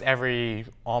once every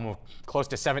almost close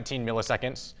to 17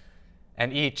 milliseconds.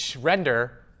 And each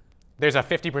render, there's a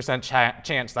 50%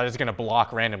 chance that it's going to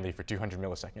block randomly for 200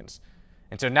 milliseconds.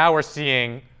 And so now we're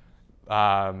seeing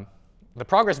the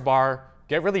progress bar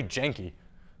get really janky.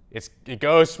 It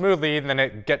goes smoothly, and then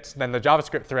then the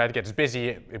JavaScript thread gets busy.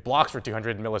 It blocks for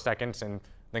 200 milliseconds, and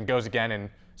then goes again. And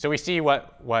so we see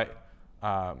what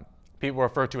people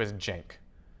refer to as jank.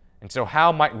 And so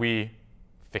how might we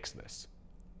fix this?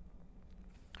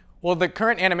 Well, the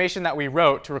current animation that we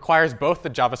wrote requires both the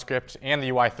JavaScript and the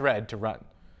UI thread to run.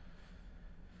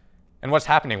 And what's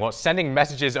happening? Well, it's sending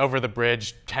messages over the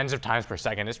bridge tens of times per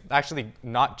second. It's actually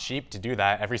not cheap to do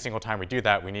that. Every single time we do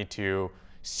that, we need to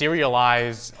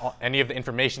serialize any of the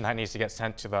information that needs to get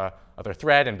sent to the other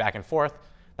thread and back and forth.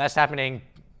 That's happening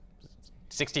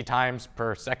 60 times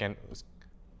per second. It's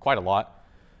quite a lot.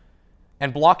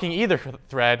 And blocking either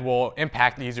thread will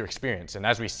impact the user experience. And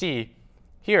as we see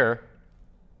here,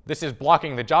 this is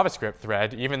blocking the JavaScript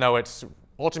thread, even though it's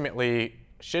ultimately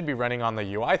should be running on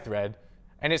the UI thread,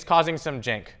 and it's causing some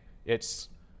jank. It's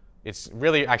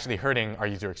really actually hurting our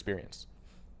user experience.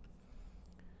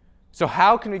 So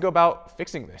how can we go about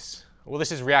fixing this? Well,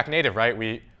 this is React Native, right?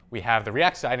 We have the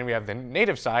React side and we have the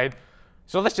native side.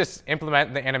 So let's just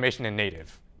implement the animation in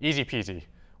native. Easy peasy.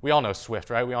 We all know Swift,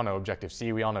 right? We all know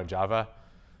Objective-C. We all know Java.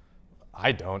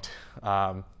 I don't.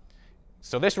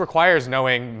 So this requires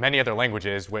knowing many other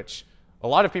languages, which a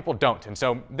lot of people don't. And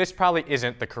so this probably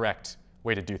isn't the correct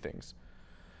way to do things.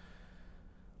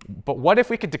 But what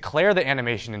if we could declare the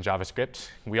animation in JavaScript?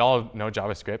 We all know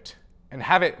JavaScript. And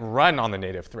have it run on the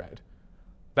native thread.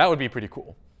 That would be pretty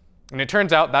cool. And it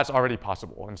turns out that's already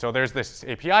possible. And so there's this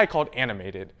API called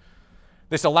animated.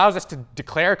 This allows us to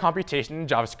declare a computation in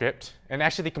JavaScript and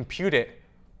actually compute it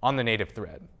on the native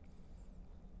thread.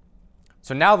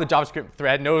 So now the JavaScript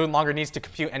thread no longer needs to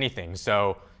compute anything.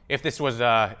 So if this was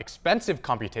an expensive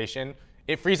computation,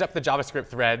 it frees up the JavaScript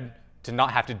thread to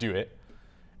not have to do it.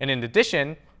 And in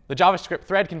addition, the JavaScript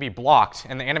thread can be blocked,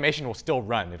 and the animation will still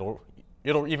run.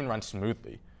 It'll even run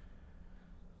smoothly.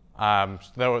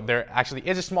 Though there actually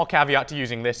is a small caveat to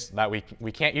using this, that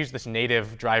we can't use this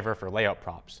native driver for layout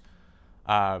props.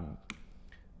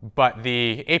 But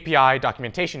the API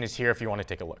documentation is here if you want to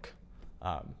take a look.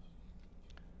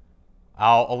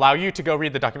 I'll allow you to go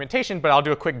read the documentation, but I'll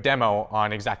do a quick demo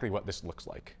on exactly what this looks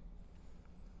like.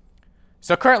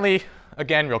 So currently,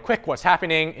 again, real quick, what's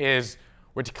happening is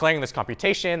we're declaring this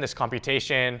computation. This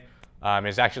computation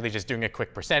is actually just doing a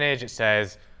quick percentage. It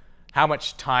says how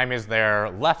much time is there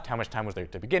left, how much time was there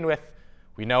to begin with.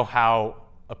 We know how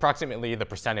approximately the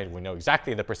percentage, we know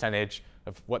exactly the percentage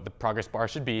of what the progress bar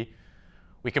should be.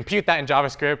 We compute that in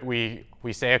JavaScript.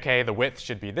 We say, OK, the width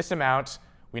should be this amount.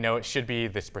 We know it should be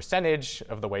this percentage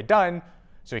of the way done.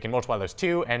 So we can multiply those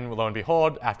two. And lo and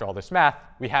behold, after all this math,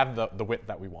 we have the width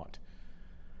that we want.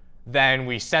 Then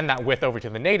we send that width over to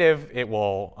the native.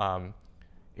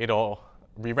 It'll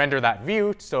re-render that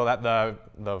view so that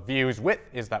the view's width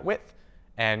is that width.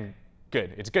 And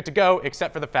good. It's good to go,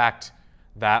 except for the fact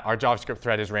that our JavaScript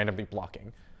thread is randomly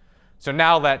blocking. So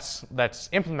now let's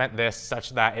implement this such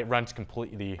that it runs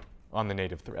completely on the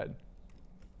native thread.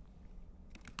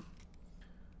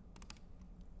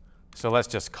 So let's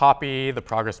just copy the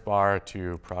progress bar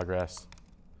to progress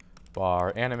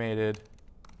bar animated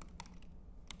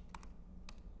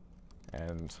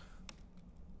and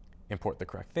import the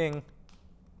correct thing.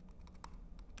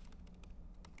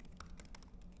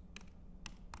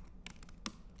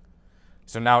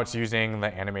 So now it's using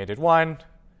the animated one.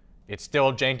 It's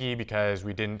still janky because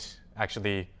we didn't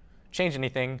actually change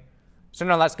anything. So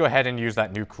now let's go ahead and use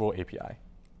that new cool API.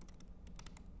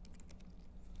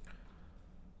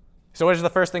 So what is the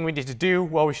first thing we need to do?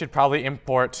 Well, we should probably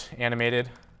import animated.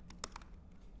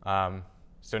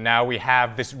 So now we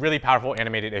have this really powerful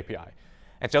animated API.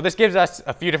 And so this gives us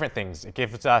a few different things. It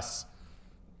gives us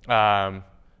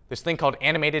this thing called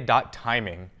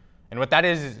animated.timing. And what that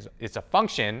is it's a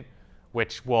function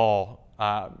which will,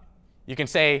 you can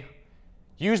say,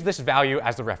 use this value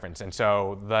as the reference. And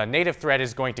so the native thread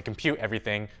is going to compute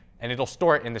everything, and it'll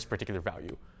store it in this particular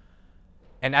value.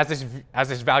 And as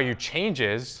this value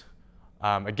changes,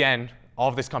 again, all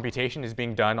of this computation is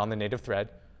being done on the native thread.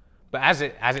 But as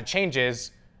it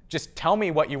changes, just tell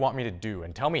me what you want me to do,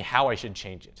 and tell me how I should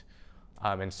change it.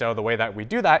 And so the way that we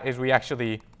do that is we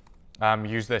actually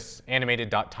use this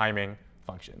animated.timing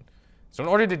function. So in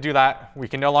order to do that, we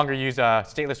can no longer use a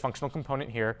stateless functional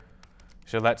component here.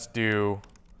 So let's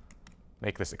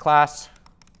make this a class.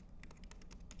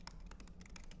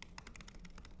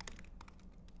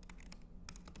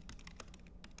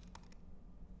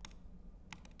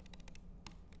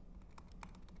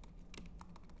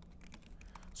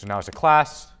 So now it's a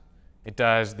class. It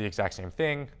does the exact same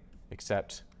thing,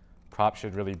 except prop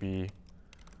should really be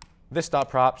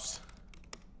this.props.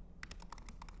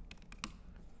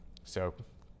 So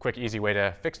quick, easy way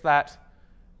to fix that.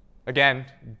 Again,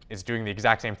 it's doing the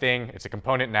exact same thing. It's a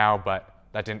component now, but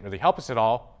that didn't really help us at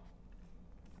all.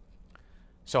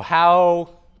 So how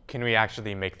can we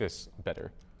actually make this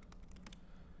better?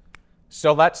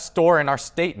 So let's store in our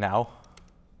state now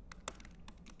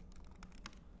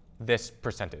this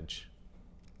percentage.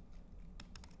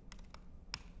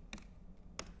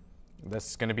 This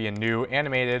is going to be a new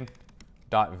animated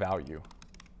dot value.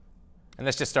 And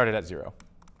this just started at 0.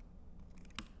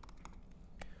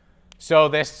 So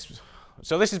this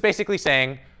is basically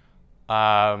saying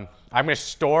I'm going to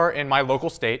store in my local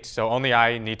state, so only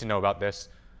I need to know about this.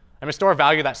 I'm going to store a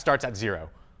value that starts at 0.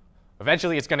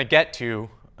 Eventually, it's going to get to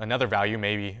another value.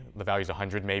 Maybe the value is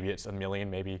 100, maybe it's 1,000,000,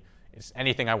 maybe it's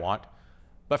anything I want.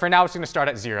 But for now, it's going to start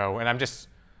at 0, and I'm just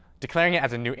declaring it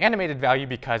as a new animated value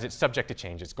because it's subject to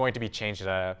change. It's going to be changed at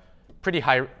a pretty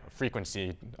high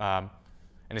frequency, and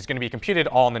it's going to be computed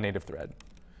all in the native thread.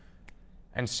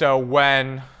 And so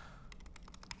when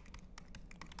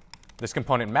this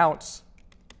component mounts,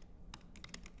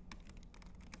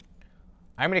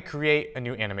 I'm going to create a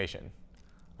new animation.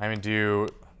 I'm going to do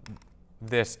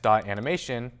this dot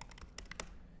animation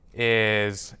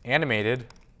is animated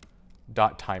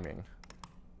dot timing.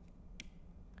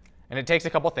 And it takes a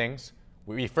couple things.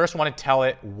 We first want to tell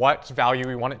it what value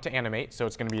we want it to animate. So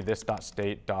it's going to be this dot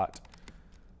state dot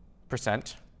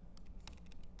percent.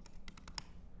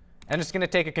 And it's going to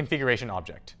take a configuration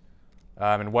object.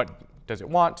 And what does it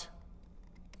want?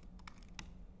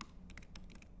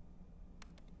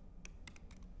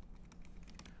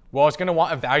 Well, it's going to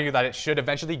want a value that it should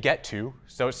eventually get to.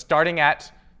 So it's starting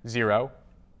at 0.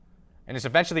 And it's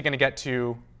eventually going to get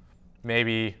to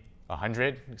maybe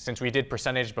 100. Since we did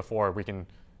percentage before, we can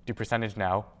do percentage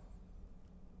now.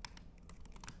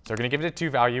 So we're going to give it a 2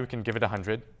 value. We can give it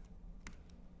 100.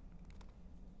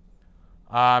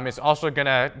 It's also going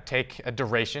to take a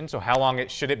duration. So how long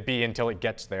should it be until it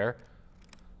gets there?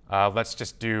 Let's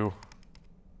just do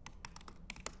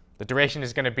the duration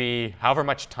is going to be however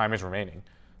much time is remaining.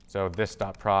 So this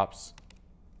dot props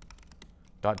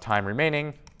dot time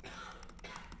remaining.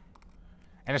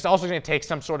 And it's also going to take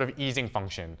some sort of easing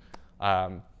function.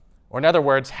 Or in other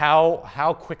words,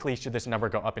 how quickly should this number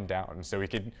go up and down? So we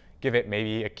could give it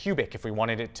maybe a cubic if we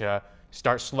wanted it to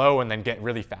start slow and then get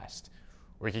really fast.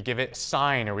 Or we could give it a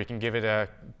sine, or we can give it a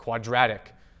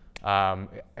quadratic,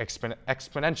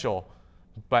 exponential.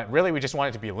 But really, we just want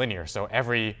it to be linear. So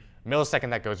every millisecond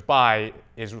that goes by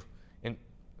is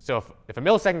so if a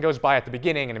millisecond goes by at the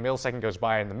beginning and a millisecond goes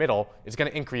by in the middle, it's going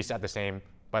to increase by the same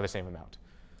amount.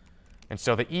 And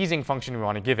so the easing function we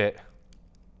want to give it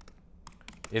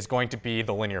is going to be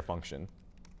the linear function.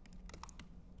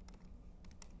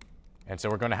 And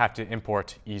so we're going to have to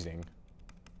import easing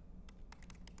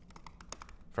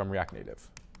from React Native,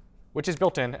 which is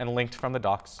built in and linked from the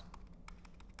docs.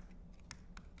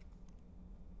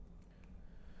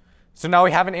 So now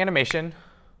we have an animation.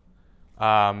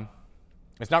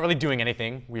 It's not really doing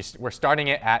anything. We're starting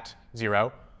it at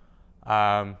 0.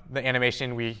 The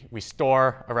animation, we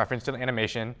store a reference to the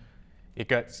animation. It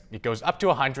goes up to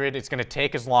 100. It's going to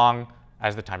take as long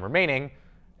as the time remaining,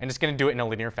 and it's going to do it in a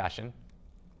linear fashion.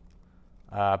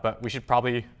 But we should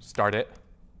probably start it.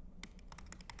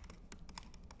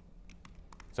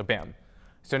 So bam.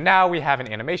 So now we have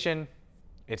an animation.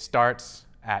 It starts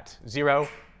at 0.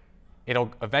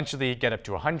 It'll eventually get up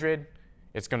to 100.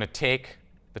 It's going to take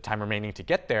the time remaining to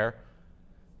get there.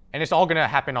 And it's all going to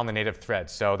happen on the native thread.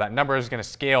 So that number is going to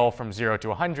scale from 0 to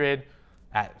 100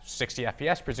 at 60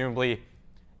 FPS, presumably.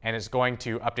 And it's going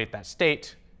to update that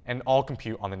state and all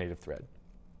compute on the native thread.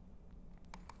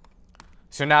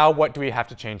 So now what do we have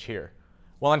to change here?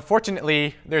 Well,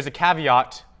 unfortunately, there's a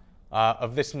caveat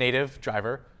of this native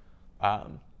driver.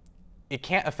 It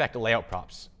can't affect layout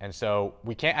props. And so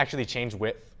we can't actually change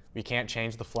width. We can't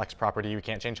change the flex property. We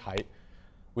can't change height.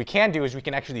 What we can do is we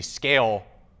can actually scale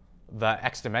the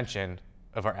x dimension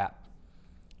of our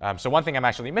app. So one thing I'm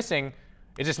actually missing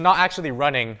is it's not actually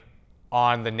running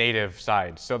on the native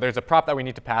side. So there's a prop that we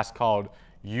need to pass called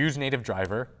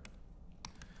useNativeDriver.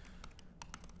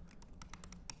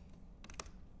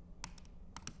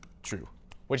 True,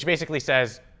 which basically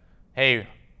says, hey,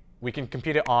 we can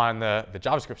compute it on the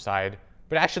JavaScript side,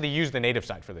 but actually use the native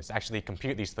side for this, actually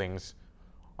compute these things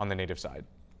on the native side.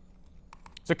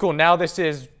 So cool, now this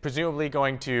is presumably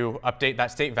going to update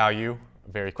that state value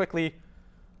very quickly.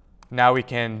 Now we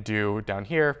can do down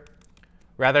here,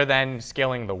 rather than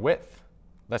scaling the width,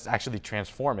 let's actually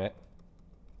transform it.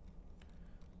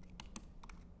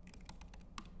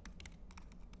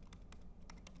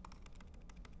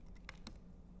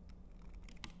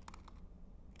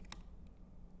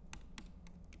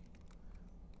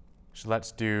 So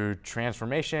let's do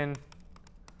transformation.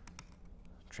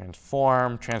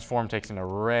 Transform takes an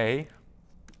array.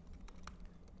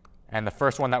 And the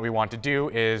first one that we want to do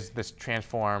is this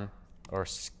transform or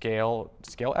scale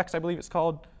x, I believe it's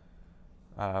called.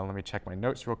 Let me check my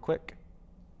notes real quick.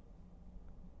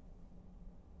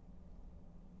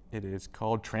 It is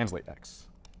called translate x.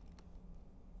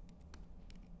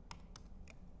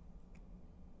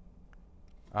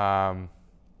 I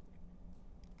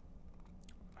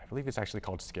believe it's actually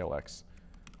called scale x.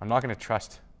 I'm not going to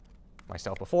trust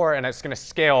myself before, and it's going to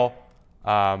scale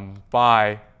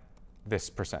by this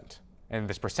percent. And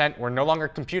this percent, we're no longer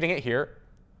computing it here.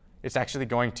 It's actually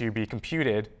going to be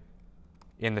computed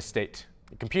in the state.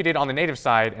 Computed on the native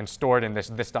side and stored in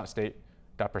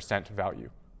this.state.percent value.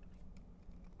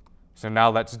 So now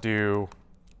let's do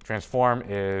transform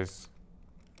is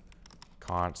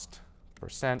const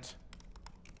percent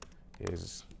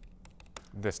is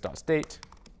this.state.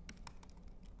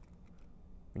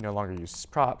 We no longer use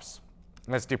props.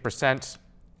 Let's do percent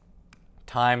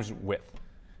times width.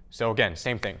 So again,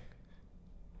 same thing.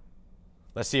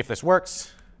 Let's see if this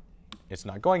works. It's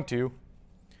not going to.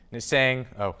 And it's saying,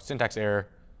 oh, syntax error,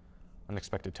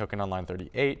 unexpected token on line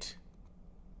 38.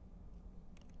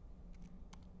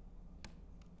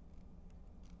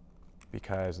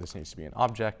 Because this needs to be an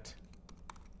object.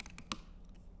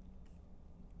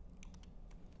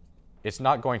 It's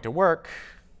not going to work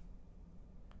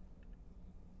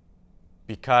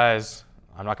because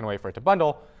I'm not going to wait for it to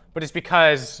bundle, but it's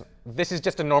because this is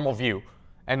just a normal view.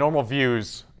 And normal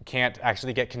views can't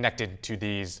actually get connected to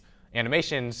these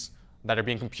animations that are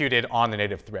being computed on the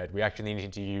native thread. We actually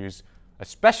need to use a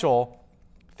special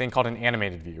thing called an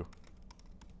animated view,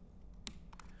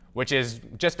 which is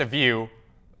just a view,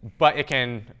 but it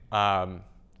can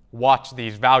watch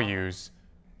these values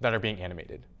that are being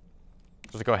animated.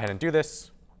 So let's go ahead and do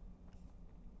this.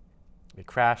 It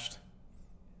crashed.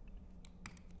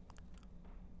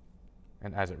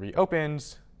 And as it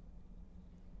reopens,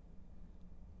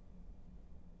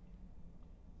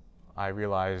 I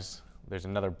realize there's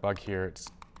another bug here. It's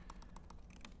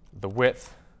the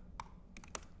width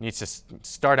needs to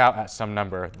start out at some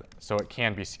number so it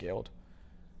can be scaled.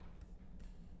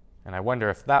 And I wonder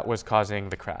if that was causing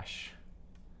the crash,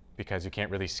 because you can't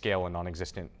really scale a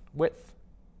non-existent width.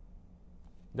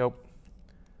 Nope.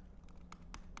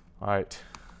 All right,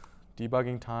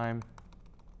 debugging time.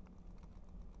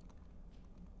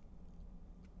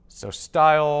 So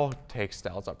style takes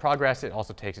styles.progress. It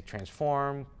also takes a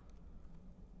transform,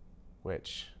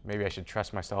 which maybe I should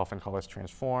trust myself and call this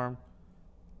transform.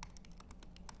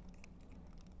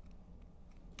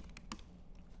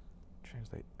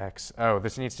 Translate x. Oh,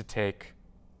 this needs to take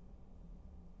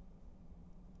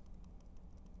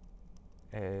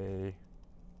a.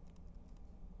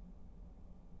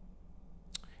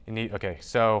 Okay,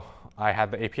 so I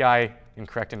had the API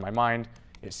incorrect in my mind.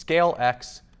 It's scale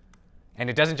x, and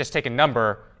it doesn't just take a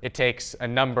number. It takes a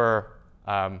number,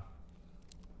 an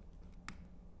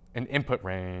input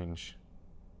range.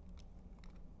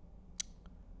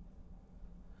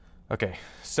 Okay,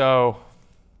 so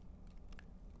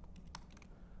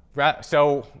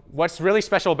what's really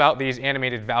special about these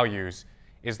animated values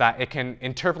is that it can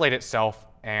interpolate itself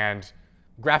and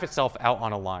graph itself out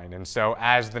on a line. And so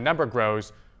as the number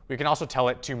grows, we can also tell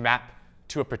it to map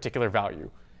to a particular value.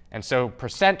 And so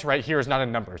percent right here is not a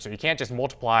number. So you can't just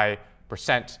multiply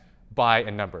percent by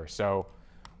a number. So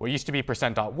what used to be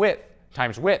percent.width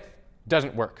times width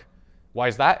doesn't work. Why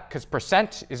is that? Because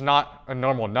percent is not a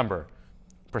normal number.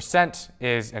 Percent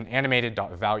is an animated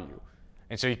value.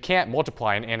 And so you can't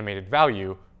multiply an animated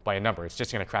value by a number. It's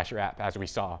just going to crash your app, as we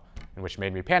saw, and which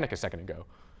made me panic a second ago.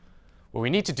 What we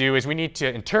need to do is we need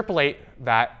to interpolate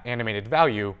that animated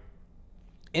value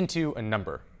into a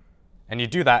number. And you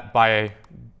do that by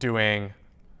doing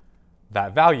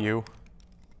that value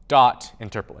dot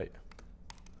interpolate.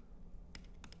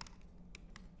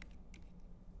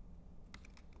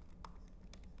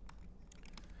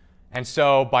 And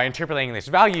so by interpolating this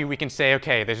value, we can say,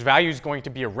 OK, this value is going to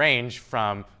be a range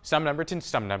from some number to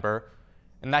some number,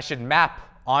 and that should map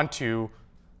onto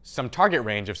some target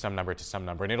range of some number to some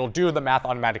number. And it'll do the math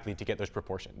automatically to get those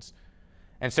proportions.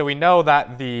 And so we know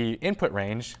that the input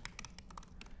range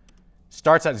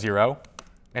starts at 0,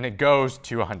 and it goes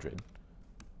to 100.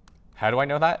 How do I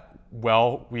know that?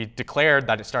 Well, we declared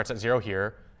that it starts at 0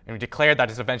 here, and we declared that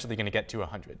it's eventually going to get to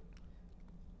 100.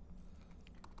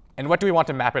 And what do we want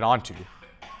to map it onto?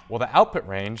 Well, the output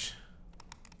range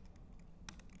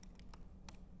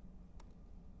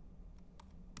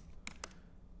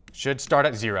should start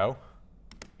at 0.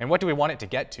 And what do we want it to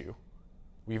get to?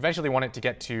 We eventually want it to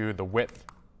get to the width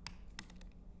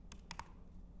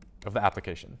of the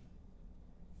application.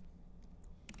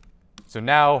 So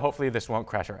now, hopefully, this won't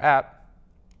crash our app,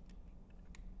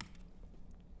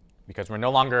 because we're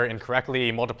no longer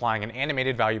incorrectly multiplying an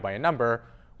animated value by a number.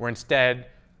 We're instead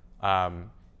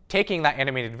taking that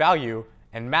animated value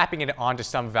and mapping it onto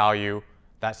some value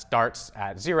that starts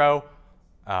at 0,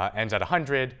 ends at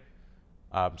 100.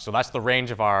 So that's the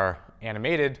range of our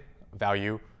animated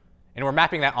value. and we're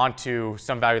mapping that onto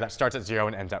some value that starts at 0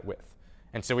 and ends at width.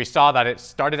 And so we saw that it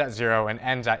started at 0 and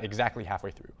ends at exactly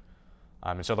halfway through.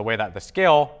 And so the way that the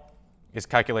scale is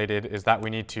calculated is that we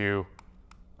need to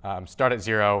start at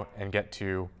 0 and get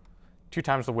to 2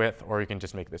 times the width, or you can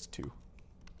just make this 2.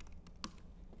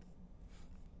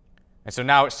 And so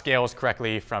now it scales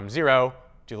correctly from 0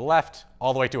 to the left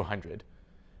all the way to 100.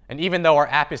 And even though our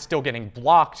app is still getting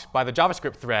blocked by the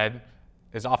JavaScript thread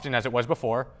as often as it was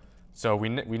before, so we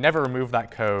never remove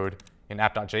that code in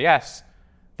app.js,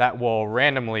 that will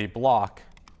randomly block.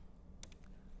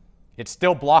 It's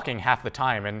still blocking half the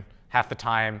time, and half the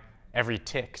time every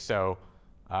tick. So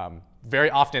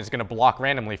very often it's going to block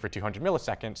randomly for 200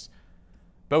 milliseconds.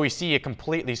 But we see a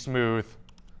completely smooth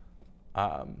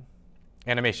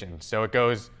animation. So it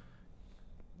goes,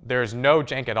 there's no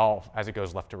jank at all as it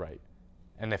goes left to right.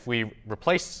 And if we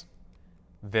replace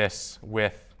this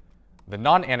with the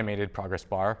non-animated progress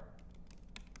bar,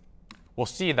 we'll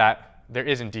see that there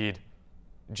is indeed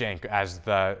jank as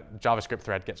the JavaScript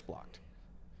thread gets blocked.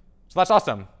 So that's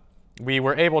awesome. We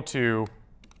were able to,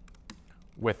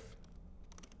 with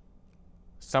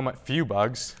somewhat few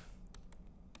bugs,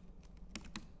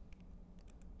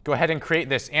 go ahead and create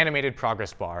this animated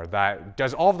progress bar that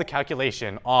does all of the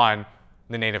calculation on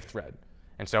the native thread.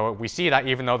 And so we see that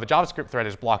even though the JavaScript thread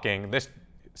is blocking, this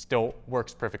still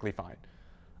works perfectly fine.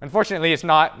 Unfortunately, it's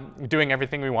not doing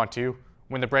everything we want to.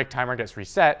 When the break timer gets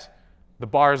reset, the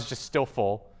bar is just still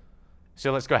full.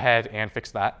 So let's go ahead and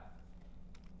fix that.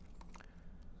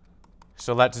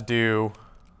 So let's do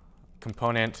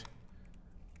component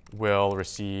will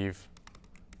receive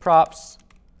props.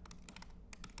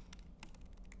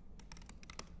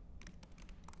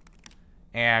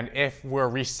 And if we're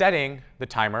resetting the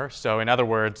timer, so in other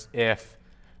words, if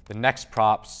the next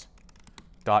props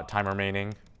dot time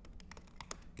remaining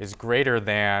is greater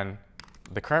than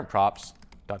the current props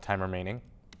dot time remaining,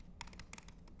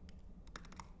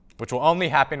 which will only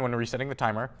happen when we're resetting the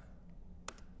timer,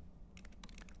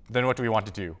 then what do we want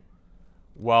to do?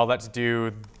 Well, let's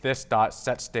do this dot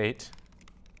set state.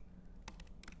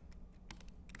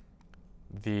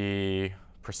 The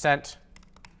percent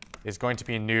is going to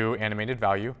be a new animated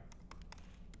value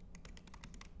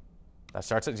that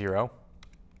starts at 0.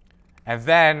 And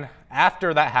then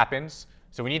after that happens,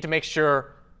 so we need to make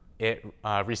sure it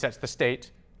resets the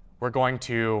state, we're going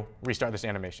to restart this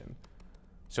animation.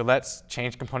 So let's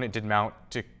change component did mount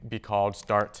to be called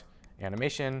start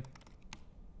animation.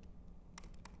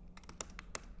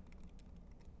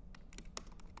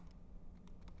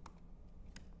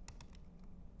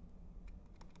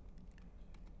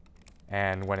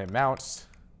 And when it mounts,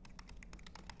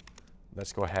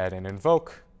 let's go ahead and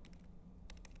invoke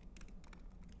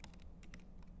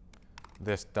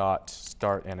this dot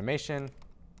start animation.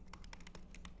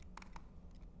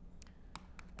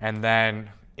 And then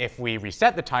if we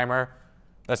reset the timer,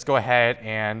 let's go ahead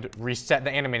and reset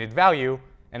the animated value.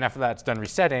 And after that's done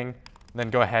resetting, then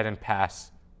go ahead and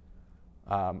pass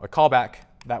a callback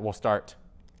that will start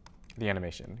the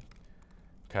animation.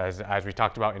 Because as we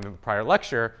talked about in the prior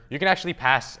lecture, you can actually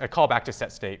pass a callback to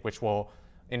set state, which will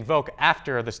invoke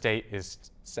after the state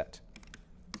is set.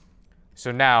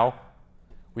 So now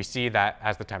we see that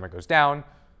as the timer goes down,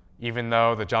 even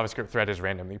though the JavaScript thread is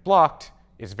randomly blocked,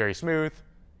 it's very smooth.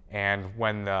 And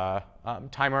when the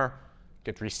timer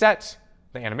gets reset,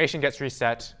 the animation gets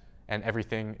reset, and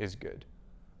everything is good.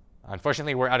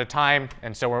 Unfortunately, we're out of time,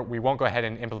 and so we won't go ahead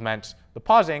and implement the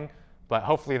pausing, but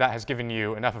hopefully that has given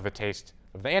you enough of a taste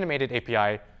of the animated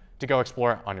API to go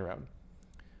explore on your own.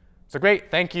 So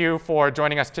great, thank you for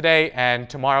joining us today, and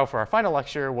tomorrow for our final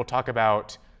lecture, we'll talk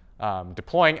about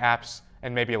deploying apps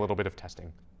and maybe a little bit of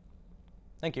testing.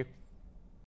 Thank you.